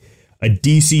like a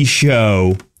DC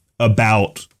show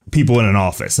about people in an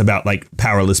office, about like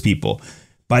powerless people.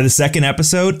 By the second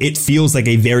episode, it feels like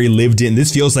a very lived in.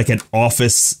 This feels like an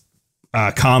office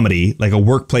comedy, like a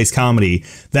workplace comedy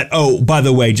that, oh, by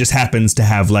the way, just happens to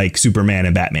have like Superman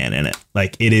and Batman in it.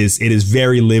 Like it is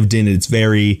very lived in. It's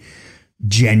very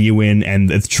genuine. And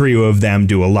the trio of them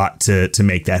do a lot to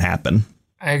make that happen.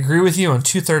 I agree with you on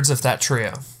 2/3 of that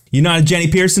trio. You're not a Jenny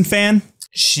Pearson fan?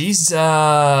 She's,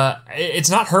 it's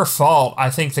not her fault. I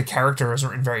think the character is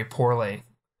written very poorly.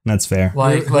 That's fair.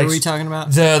 Like, who are we talking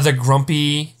about? The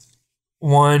grumpy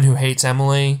one who hates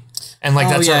Emily. And like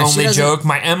that's her only joke.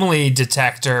 My Emily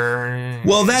detector.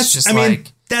 Well, that's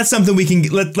that's something we can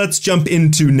let's jump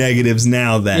into negatives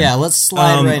now. Then let's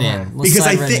slide right in. Because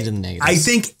I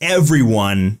think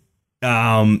everyone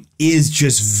is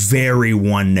just very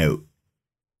one note,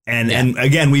 and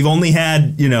again we've only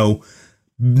had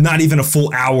not even a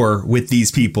full hour with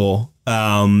these people.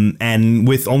 And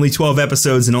with only 12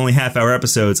 episodes and only half-hour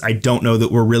episodes, I don't know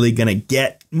that we're really gonna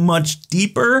get much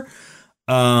deeper.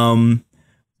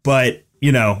 But,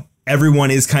 everyone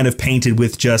is kind of painted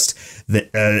with just that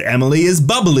Emily is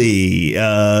bubbly.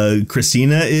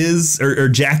 Christina is or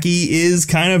Jackie is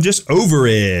kind of just over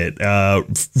it.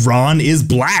 Ron is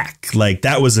black. Like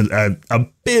that was a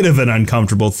bit of an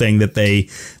uncomfortable thing that they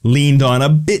leaned on a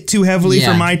bit too heavily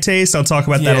for my taste. I'll talk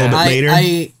about that a little bit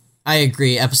later. I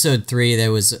agree. Episode 3,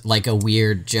 there was like a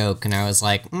weird joke, and I was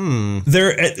like, at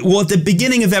the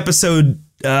beginning of episode,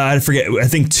 I forget, I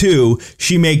think 2,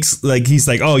 she makes like, he's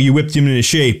like, oh, you whipped him into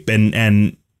shape,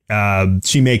 and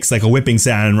she makes like a whipping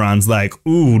sound, and Ron's like,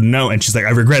 ooh, no, and she's like,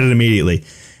 I regret it immediately,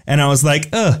 and I was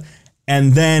like,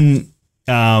 and then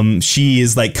she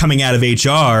is like coming out of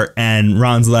HR, and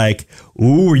Ron's like,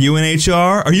 ooh, are you in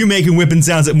HR? Are you making whipping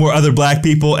sounds at more other black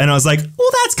people? And I was like, well,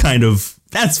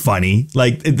 that's funny,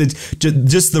 like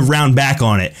just the round back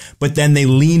on it. But then they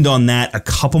leaned on that a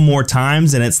couple more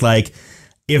times, and it's like,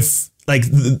 if like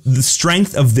the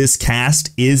strength of this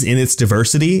cast is in its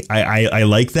diversity, I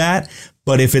like that.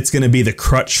 But if it's going to be the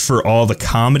crutch for all the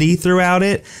comedy throughout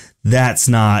it, that's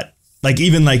not like,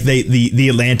 even like the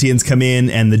Atlanteans come in,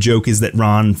 and the joke is that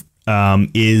Ron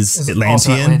is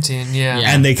Atlantean,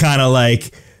 and they kind of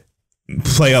like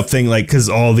play up thing like, because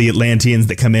all the Atlanteans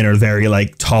that come in are very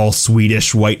like tall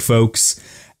Swedish white folks,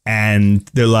 And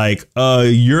they're like,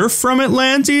 you're from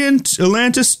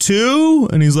Atlantis too?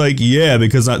 And he's like, yeah,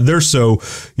 because they're so,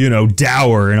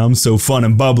 dour and I'm so fun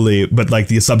and bubbly. But like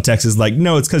the subtext is like,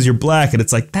 no, it's because you're black. And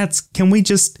it's like, can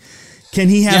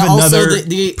he have another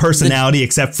personality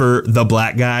except for the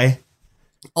black guy?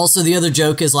 Also, the other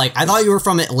joke is like, I thought you were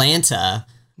from Atlanta.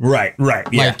 Right. Yeah.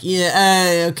 Like,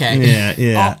 okay.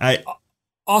 Yeah.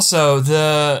 Also,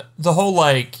 the whole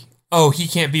like, oh, he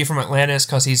can't be from Atlantis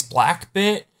because he's black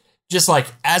bit. Just like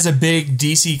as a big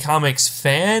DC Comics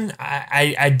fan,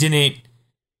 I didn't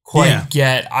quite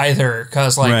get either,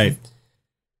 because like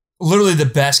literally the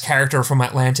best character from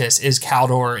Atlantis is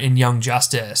Kaldor in Young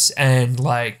Justice, and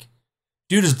like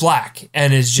dude is black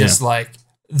and is just like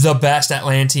the best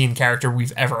Atlantean character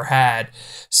we've ever had.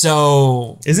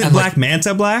 So isn't Black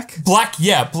Manta black? Black,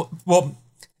 yeah. Well,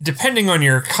 depending on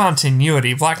your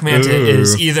continuity, Black Manta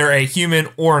is either a human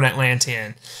or an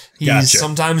Atlantean. He's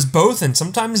sometimes both and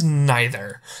sometimes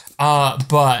neither.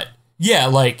 But yeah,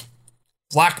 like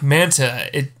Black Manta,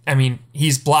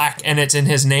 he's black and it's in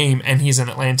his name and he's an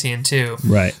Atlantean too.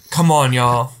 Right. Come on,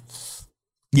 y'all.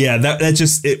 Yeah, that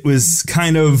just, it was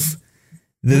kind of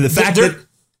the fact that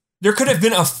there could have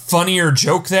been a funnier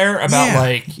joke there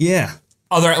about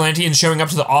other Atlanteans showing up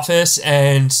to the office,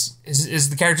 and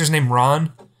is the character's name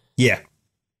Ron? Yeah.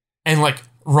 And like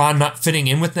Ron not fitting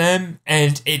in with them,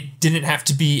 and it didn't have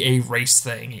to be a race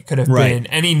thing. It could have been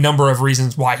any number of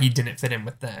reasons why he didn't fit in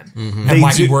with them, and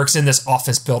why he works in this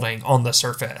office building on the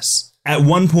surface. At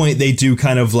one point, they do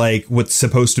kind of like what's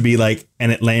supposed to be like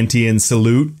an Atlantean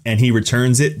salute, and he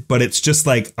returns it, but it's just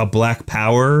like a Black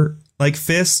Power like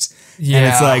fist. Yeah, and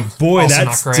it's like, boy,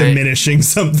 that's diminishing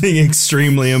something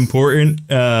extremely important.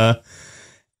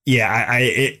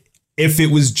 If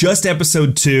it was just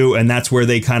episode 2 and that's where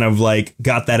they kind of like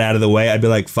got that out of the way, I'd be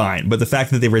like, fine. But the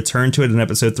fact that they returned to it in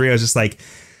episode 3, I was just like,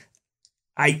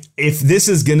 if this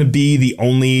is going to be the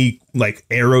only like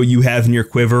arrow you have in your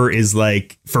quiver is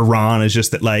like for Ron, is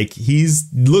just that like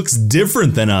looks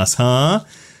different than us, huh?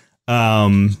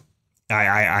 I'm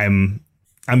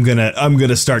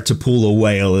gonna start to pull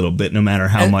away a little bit, no matter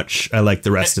how much I like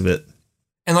the rest of it.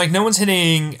 And like, no one's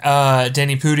hitting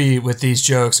Danny Pudi with these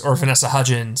jokes or Vanessa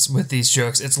Hudgens with these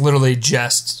jokes. It's literally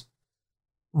just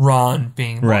Ron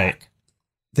being black.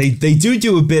 They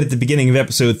do a bit at the beginning of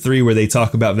episode 3 where they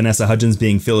talk about Vanessa Hudgens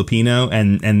being Filipino,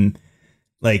 and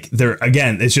like they're,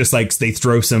 again, it's just like they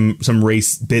throw some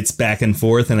race bits back and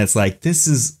forth, and it's like,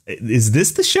 is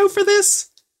this the show for this?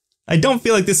 I don't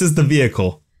feel like this is the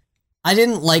vehicle. I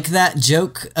didn't like that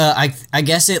joke. I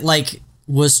guess it like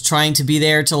was trying to be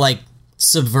there to like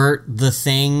subvert the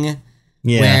thing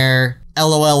where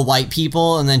LOL white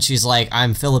people, and then she's like,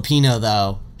 I'm Filipino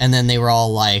though, and then they were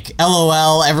all like,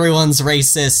 LOL, everyone's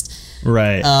racist,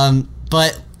 right?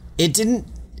 But it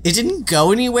didn't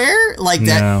go anywhere. Like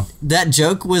that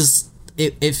joke was,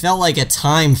 it felt like a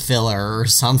time filler or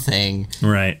something,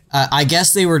 right? I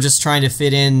guess they were just trying to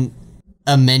fit in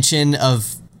a mention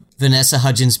of Vanessa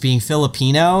Hudgens being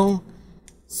Filipino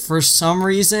for some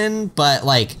reason, but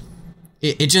like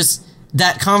it just,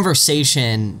 that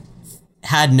conversation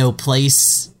had no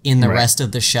place in the rest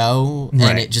of the show,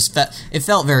 and it just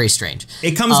felt very strange.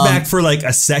 It comes back for like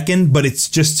a second, but it's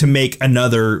just to make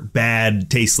another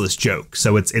bad, tasteless joke.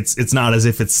 So it's not as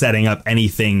if it's setting up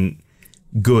anything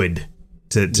good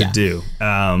to do.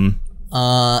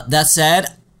 That said,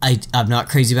 I'm not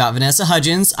crazy about Vanessa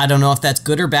Hudgens. I don't know if that's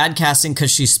good or bad casting,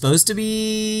 because she's supposed to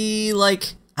be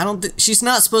like, she's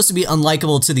not supposed to be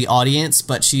unlikable to the audience,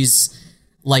 but she's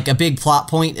like, a big plot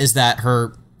point is that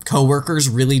her coworkers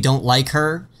really don't like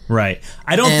her. Right.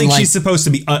 I don't think she's supposed to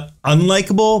be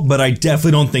unlikable, but I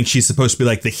definitely don't think she's supposed to be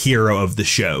like the hero of the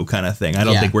show kind of thing. I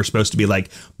don't think we're supposed to be like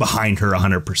behind her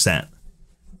 100%.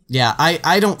 Yeah,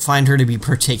 I don't find her to be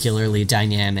particularly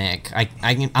dynamic.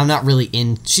 I'm not really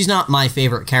she's not my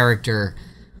favorite character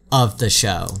of the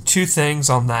show. 2 things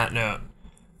on that note.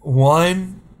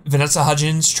 1, Vanessa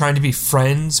Hudgens trying to be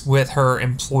friends with her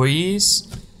employees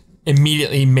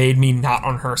immediately made me not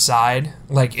on her side.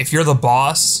 Like, if you're the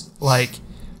boss, like,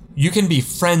 you can be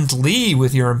friendly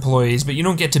with your employees, but you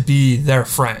don't get to be their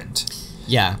friend.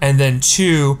 Yeah. And then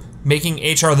 2, making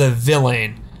HR the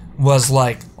villain was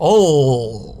like,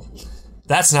 oh,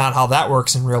 that's not how that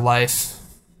works in real life.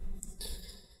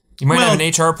 You might have an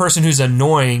HR person who's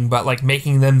annoying, but like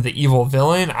making them the evil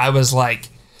villain, I was like,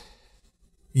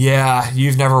 yeah,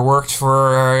 you've never worked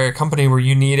for a company where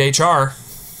you need HR.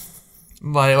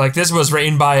 Like this was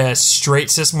written by a straight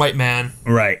cis white man.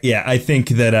 Right. Yeah. I think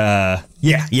that,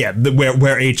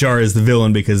 where HR is the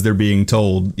villain because they're being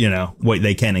told, what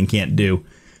they can and can't do.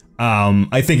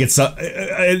 I think it's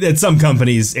at some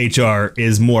companies HR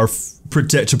is more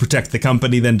to protect the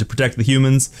company than to protect the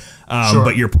humans. Sure.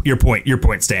 But your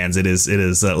point stands. It is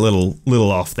a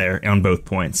little off there on both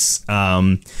points.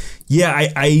 I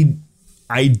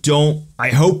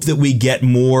hope that we get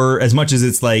more, as much as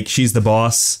it's like she's the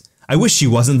boss. I wish she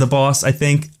wasn't the boss. I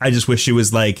just wish she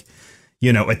was like,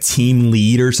 a team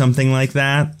lead or something like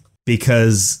that,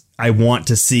 because I want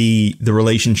to see the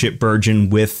relationship burgeon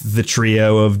with the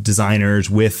trio of designers,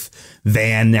 with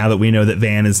Van, now that we know that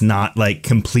Van is not like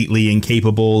completely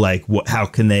incapable. Like, how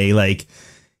can they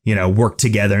work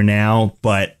together now?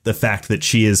 But the fact that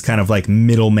she is kind of like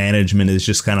middle management is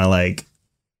just kind of like,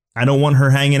 I don't want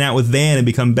her hanging out with Van and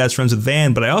become best friends with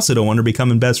Van, but I also don't want her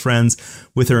becoming best friends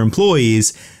with her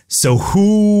employees. So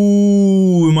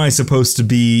who am I supposed to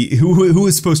be? Who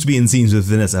is supposed to be in scenes with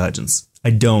Vanessa Hudgens? I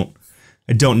don't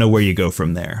know where you go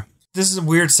from there. This is a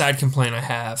weird side complaint I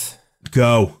have.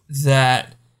 Go.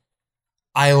 That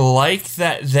I like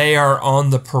that they are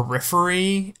on the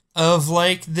periphery of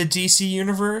like the DC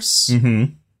universe.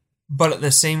 Mm-hmm. But at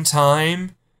the same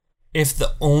time, if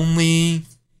the only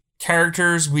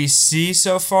characters we see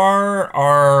so far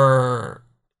are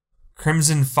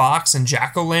Crimson Fox and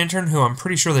Jack-O-Lantern, who I'm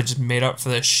pretty sure they just made up for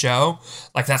this show,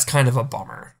 like that's kind of a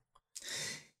bummer.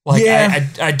 Like, yeah.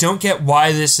 I don't get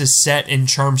why this is set in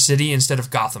Charm City instead of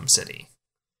Gotham City.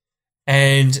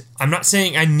 And I'm not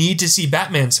saying I need to see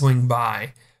Batman swing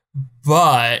by,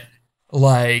 but,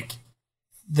 like,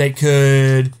 they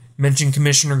could mention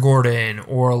Commissioner Gordon,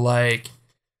 or, like,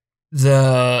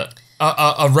 a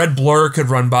red blur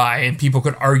could run by and people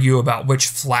could argue about which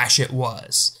Flash it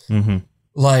was. Mm-hmm.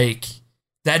 Like,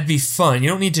 that'd be fun. You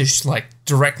don't need to, like,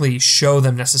 directly show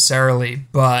them necessarily,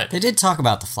 but... They did talk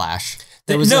about the Flash.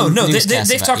 They've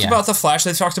talked about the Flash.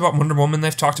 They've talked about Wonder Woman.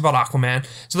 They've talked about Aquaman.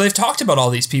 So they've talked about all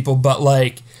these people, but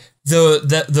like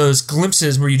those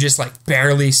glimpses where you just like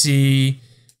barely see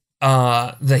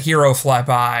the hero fly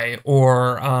by,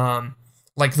 or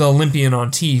like the Olympian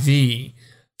on TV.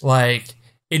 Like,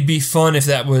 it'd be fun if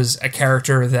that was a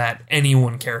character that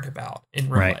anyone cared about in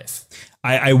real life.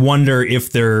 I wonder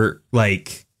if they're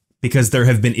like, because there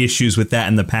have been issues with that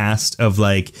in the past of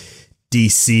like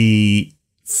DC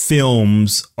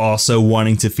films also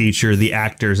wanting to feature the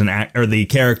actors or the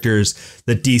characters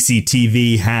that DC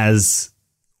TV has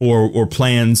or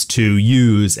plans to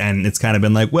use, and it's kind of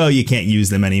been like, well, you can't use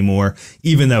them anymore,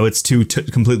 even though it's two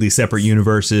completely separate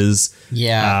universes.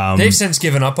 Yeah, they've since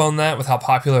given up on that with how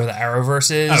popular the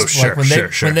Arrowverse is. Oh, sure,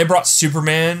 like when they brought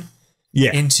Superman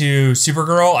into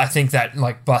Supergirl, I think that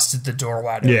like busted the door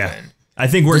wide open. I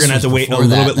think we're going to have to wait a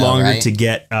little bit longer to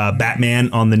get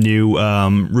Batman on the new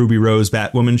Ruby Rose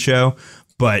Batwoman show.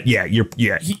 But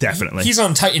definitely. He's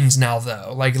on Titans now,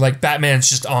 though. Like Batman's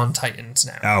just on Titans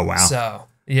now. Oh, wow. So,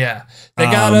 yeah. They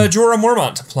got Jorah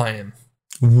Mormont to play him.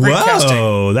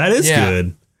 Whoa, that is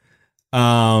good.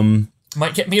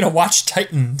 Might get me to watch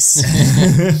Titans.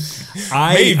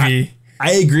 Maybe.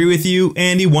 I agree with you,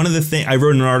 Andy. One of the things, I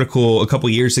wrote an article a couple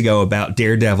years ago about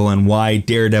Daredevil, and why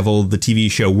Daredevil, the TV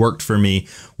show, worked for me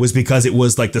was because it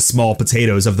was like the small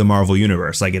potatoes of the Marvel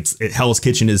universe. Like Hell's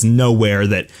Kitchen is nowhere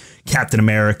that Captain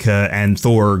America and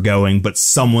Thor are going, but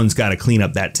someone's got to clean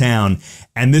up that town.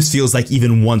 And this feels like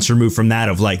even once removed from that,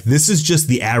 of like, this is just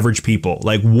the average people.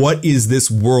 Like, what is this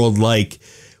world like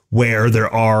where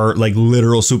there are like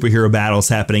literal superhero battles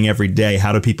happening every day?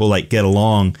 How do people like get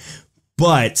along?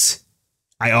 But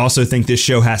I also think this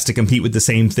show has to compete with the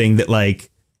same thing that like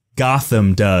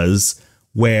Gotham does,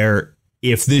 where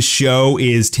if this show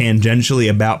is tangentially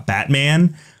about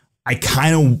Batman, I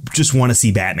kind of just want to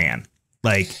see Batman.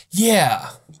 Like, yeah,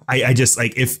 I just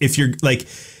like if you're like,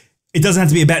 it doesn't have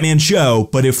to be a Batman show,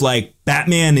 but if like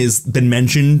Batman is been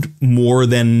mentioned more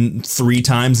than 3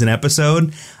 times an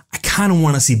episode, I kind of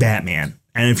want to see Batman.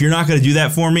 And if you're not going to do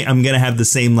that for me, I'm going to have the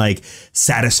same like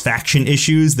satisfaction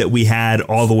issues that we had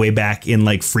all the way back in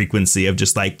like Frequency, of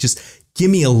just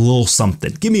give me a little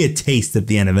something. Give me a taste at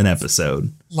the end of an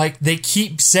episode. Like, they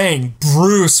keep saying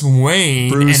Bruce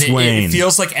Wayne. It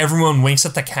feels like everyone winks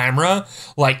at the camera.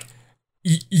 Like,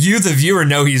 you, the viewer,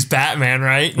 know he's Batman,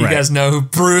 right? You guys know who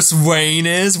Bruce Wayne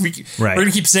is. We're going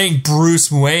to keep saying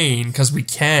Bruce Wayne because we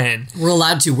can. We're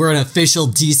allowed to. We're an official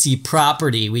DC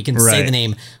property. We can say the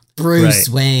name Bruce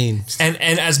Wayne. And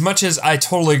as much as I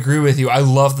totally agree with you, I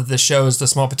love that the show is the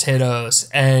small potatoes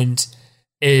and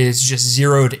is just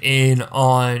zeroed in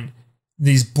on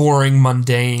these boring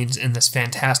mundanes in this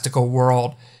fantastical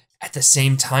world. At the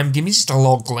same time, give me just a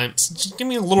little glimpse. Just give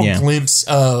me a little glimpse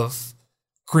of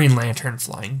Green Lantern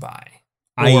flying by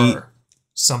or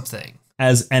something.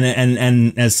 As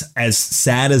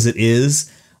sad as it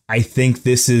is, I think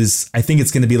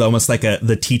it's going to be almost like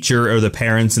the teacher or the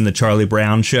parents in the Charlie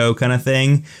Brown show kind of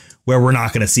thing, where we're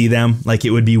not going to see them. Like, it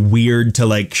would be weird to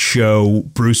like show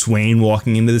Bruce Wayne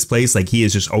walking into this place. Like, he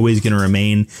is just always going to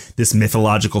remain this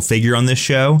mythological figure on this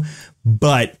show.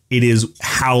 But it is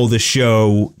how the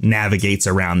show navigates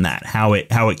around that, how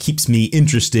it keeps me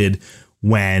interested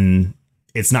when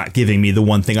it's not giving me the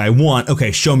one thing I want.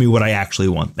 Okay, show me what I actually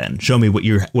want then. Show me what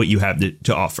you have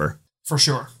to offer. For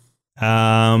sure.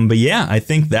 But yeah, I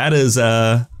think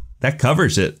that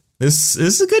covers it. This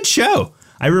is a good show.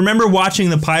 I remember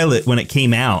watching the pilot when it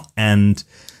came out, and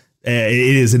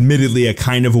it is admittedly a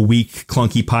kind of a weak,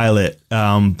 clunky pilot.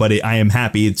 But I am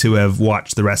happy to have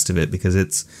watched the rest of it because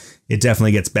it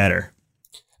definitely gets better.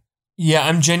 Yeah,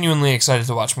 I'm genuinely excited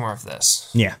to watch more of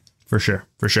this. Yeah, for sure.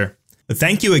 But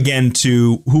thank you again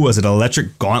to, who was it,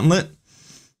 Electric Gauntlet?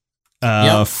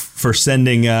 For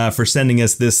sending us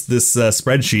this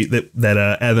spreadsheet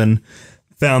that Evan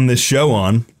found this show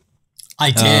on. I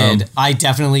did. I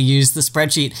definitely used the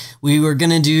spreadsheet. We were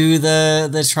gonna do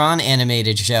the Tron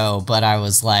animated show, but I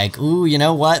was like, "Ooh, you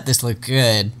know what? This looked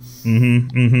good."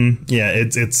 Yeah,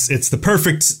 it's the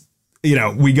perfect.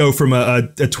 We go from a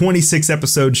 26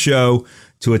 episode show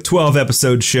to a 12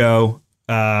 episode show.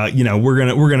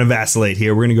 We're gonna vacillate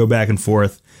here. We're gonna go back and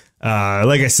forth.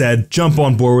 Like I said, jump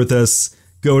on board with us.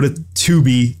 Go to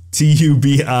Tubi,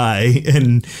 TUBI,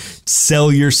 and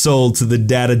sell your soul to the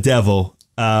data devil.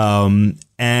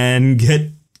 And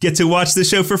get to watch the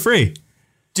show for free.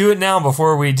 Do it now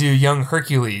before we do Young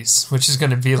Hercules, which is going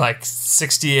to be like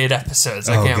 68 episodes.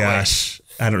 I can't wait.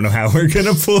 I don't know how we're going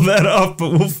to pull that off,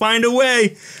 but we'll find a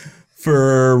way.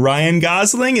 For Ryan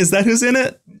Gosling, is that who's in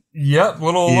it? Yep,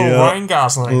 little Ryan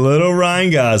Gosling. Little Ryan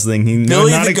Gosling.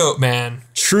 Billy the Goat Man.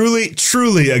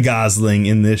 Truly a Gosling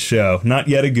in this show. Not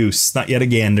yet a goose, not yet a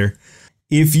gander.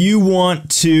 If you want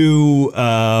to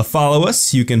follow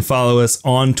us, you can follow us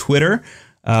on Twitter.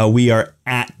 We are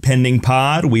at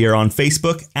PendingPod. We are on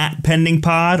Facebook at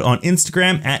PendingPod. On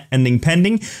Instagram at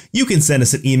EndingPending. You can send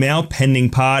us an email,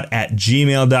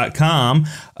 pendingpod@gmail.com.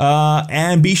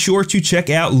 And be sure to check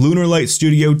out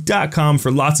LunarLightStudio.com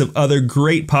for lots of other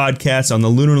great podcasts on the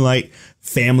Lunar Light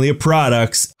family of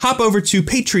products. Hop over to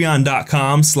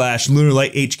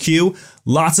patreon.com/LunarLightHQ.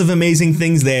 Lots of amazing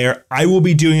things there. I will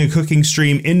be doing a cooking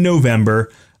stream in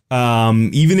November.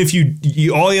 Even if you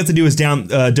all you have to do is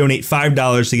donate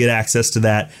 $5 to get access to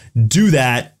that. Do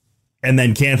that and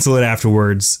then cancel it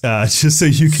afterwards, just so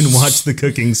you can watch the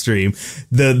cooking stream.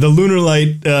 The Lunar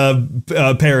Light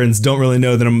parents don't really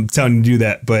know that I'm telling you to do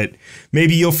that, but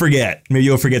maybe you'll forget. Maybe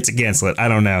you'll forget to cancel it. I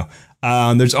don't know.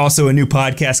 There's also a new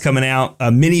podcast coming out,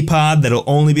 a mini pod that'll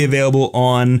only be available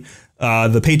on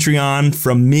the Patreon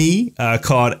from me,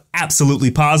 called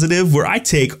Absolutely Positive, where I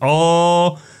take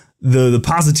all the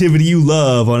positivity you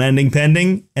love on Ending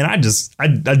Pending, and I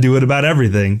do it about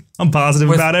everything. I'm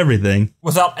positive about everything.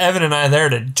 Without Evan and I there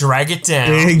to drag it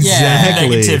down.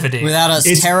 Exactly. Negativity. Without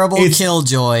us terrible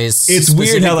killjoys. It's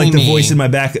weird how like the voice in my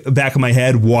back of my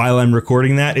head while I'm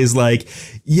recording that is like,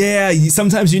 yeah,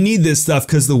 sometimes you need this stuff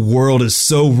because the world is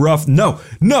so rough. No.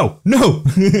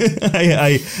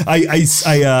 I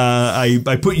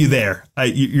put you there.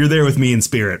 You're there with me in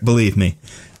spirit. Believe me.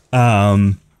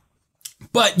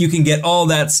 But you can get all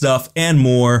that stuff and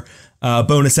more.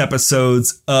 Bonus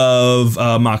episodes of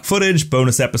mock footage,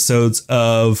 bonus episodes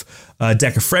of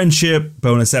Deck of Friendship,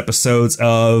 bonus episodes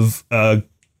of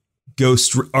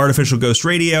Artificial Ghost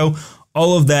Radio.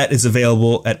 All of that is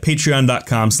available at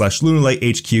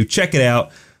patreon.com/LunarLightHQ. Check it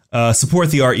out.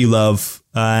 Support the art you love.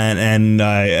 And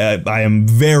I am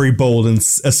very bold in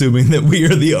assuming that we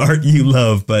are the art you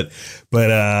love, but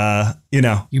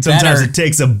sometimes it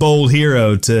takes a bold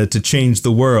hero to change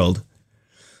the world.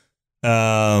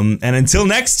 And until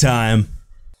next time,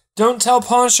 don't tell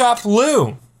Pawn Shop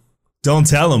Lou. Don't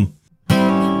tell him.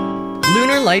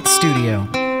 Lunar Light Studio.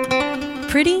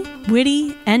 Pretty,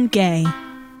 witty, and gay.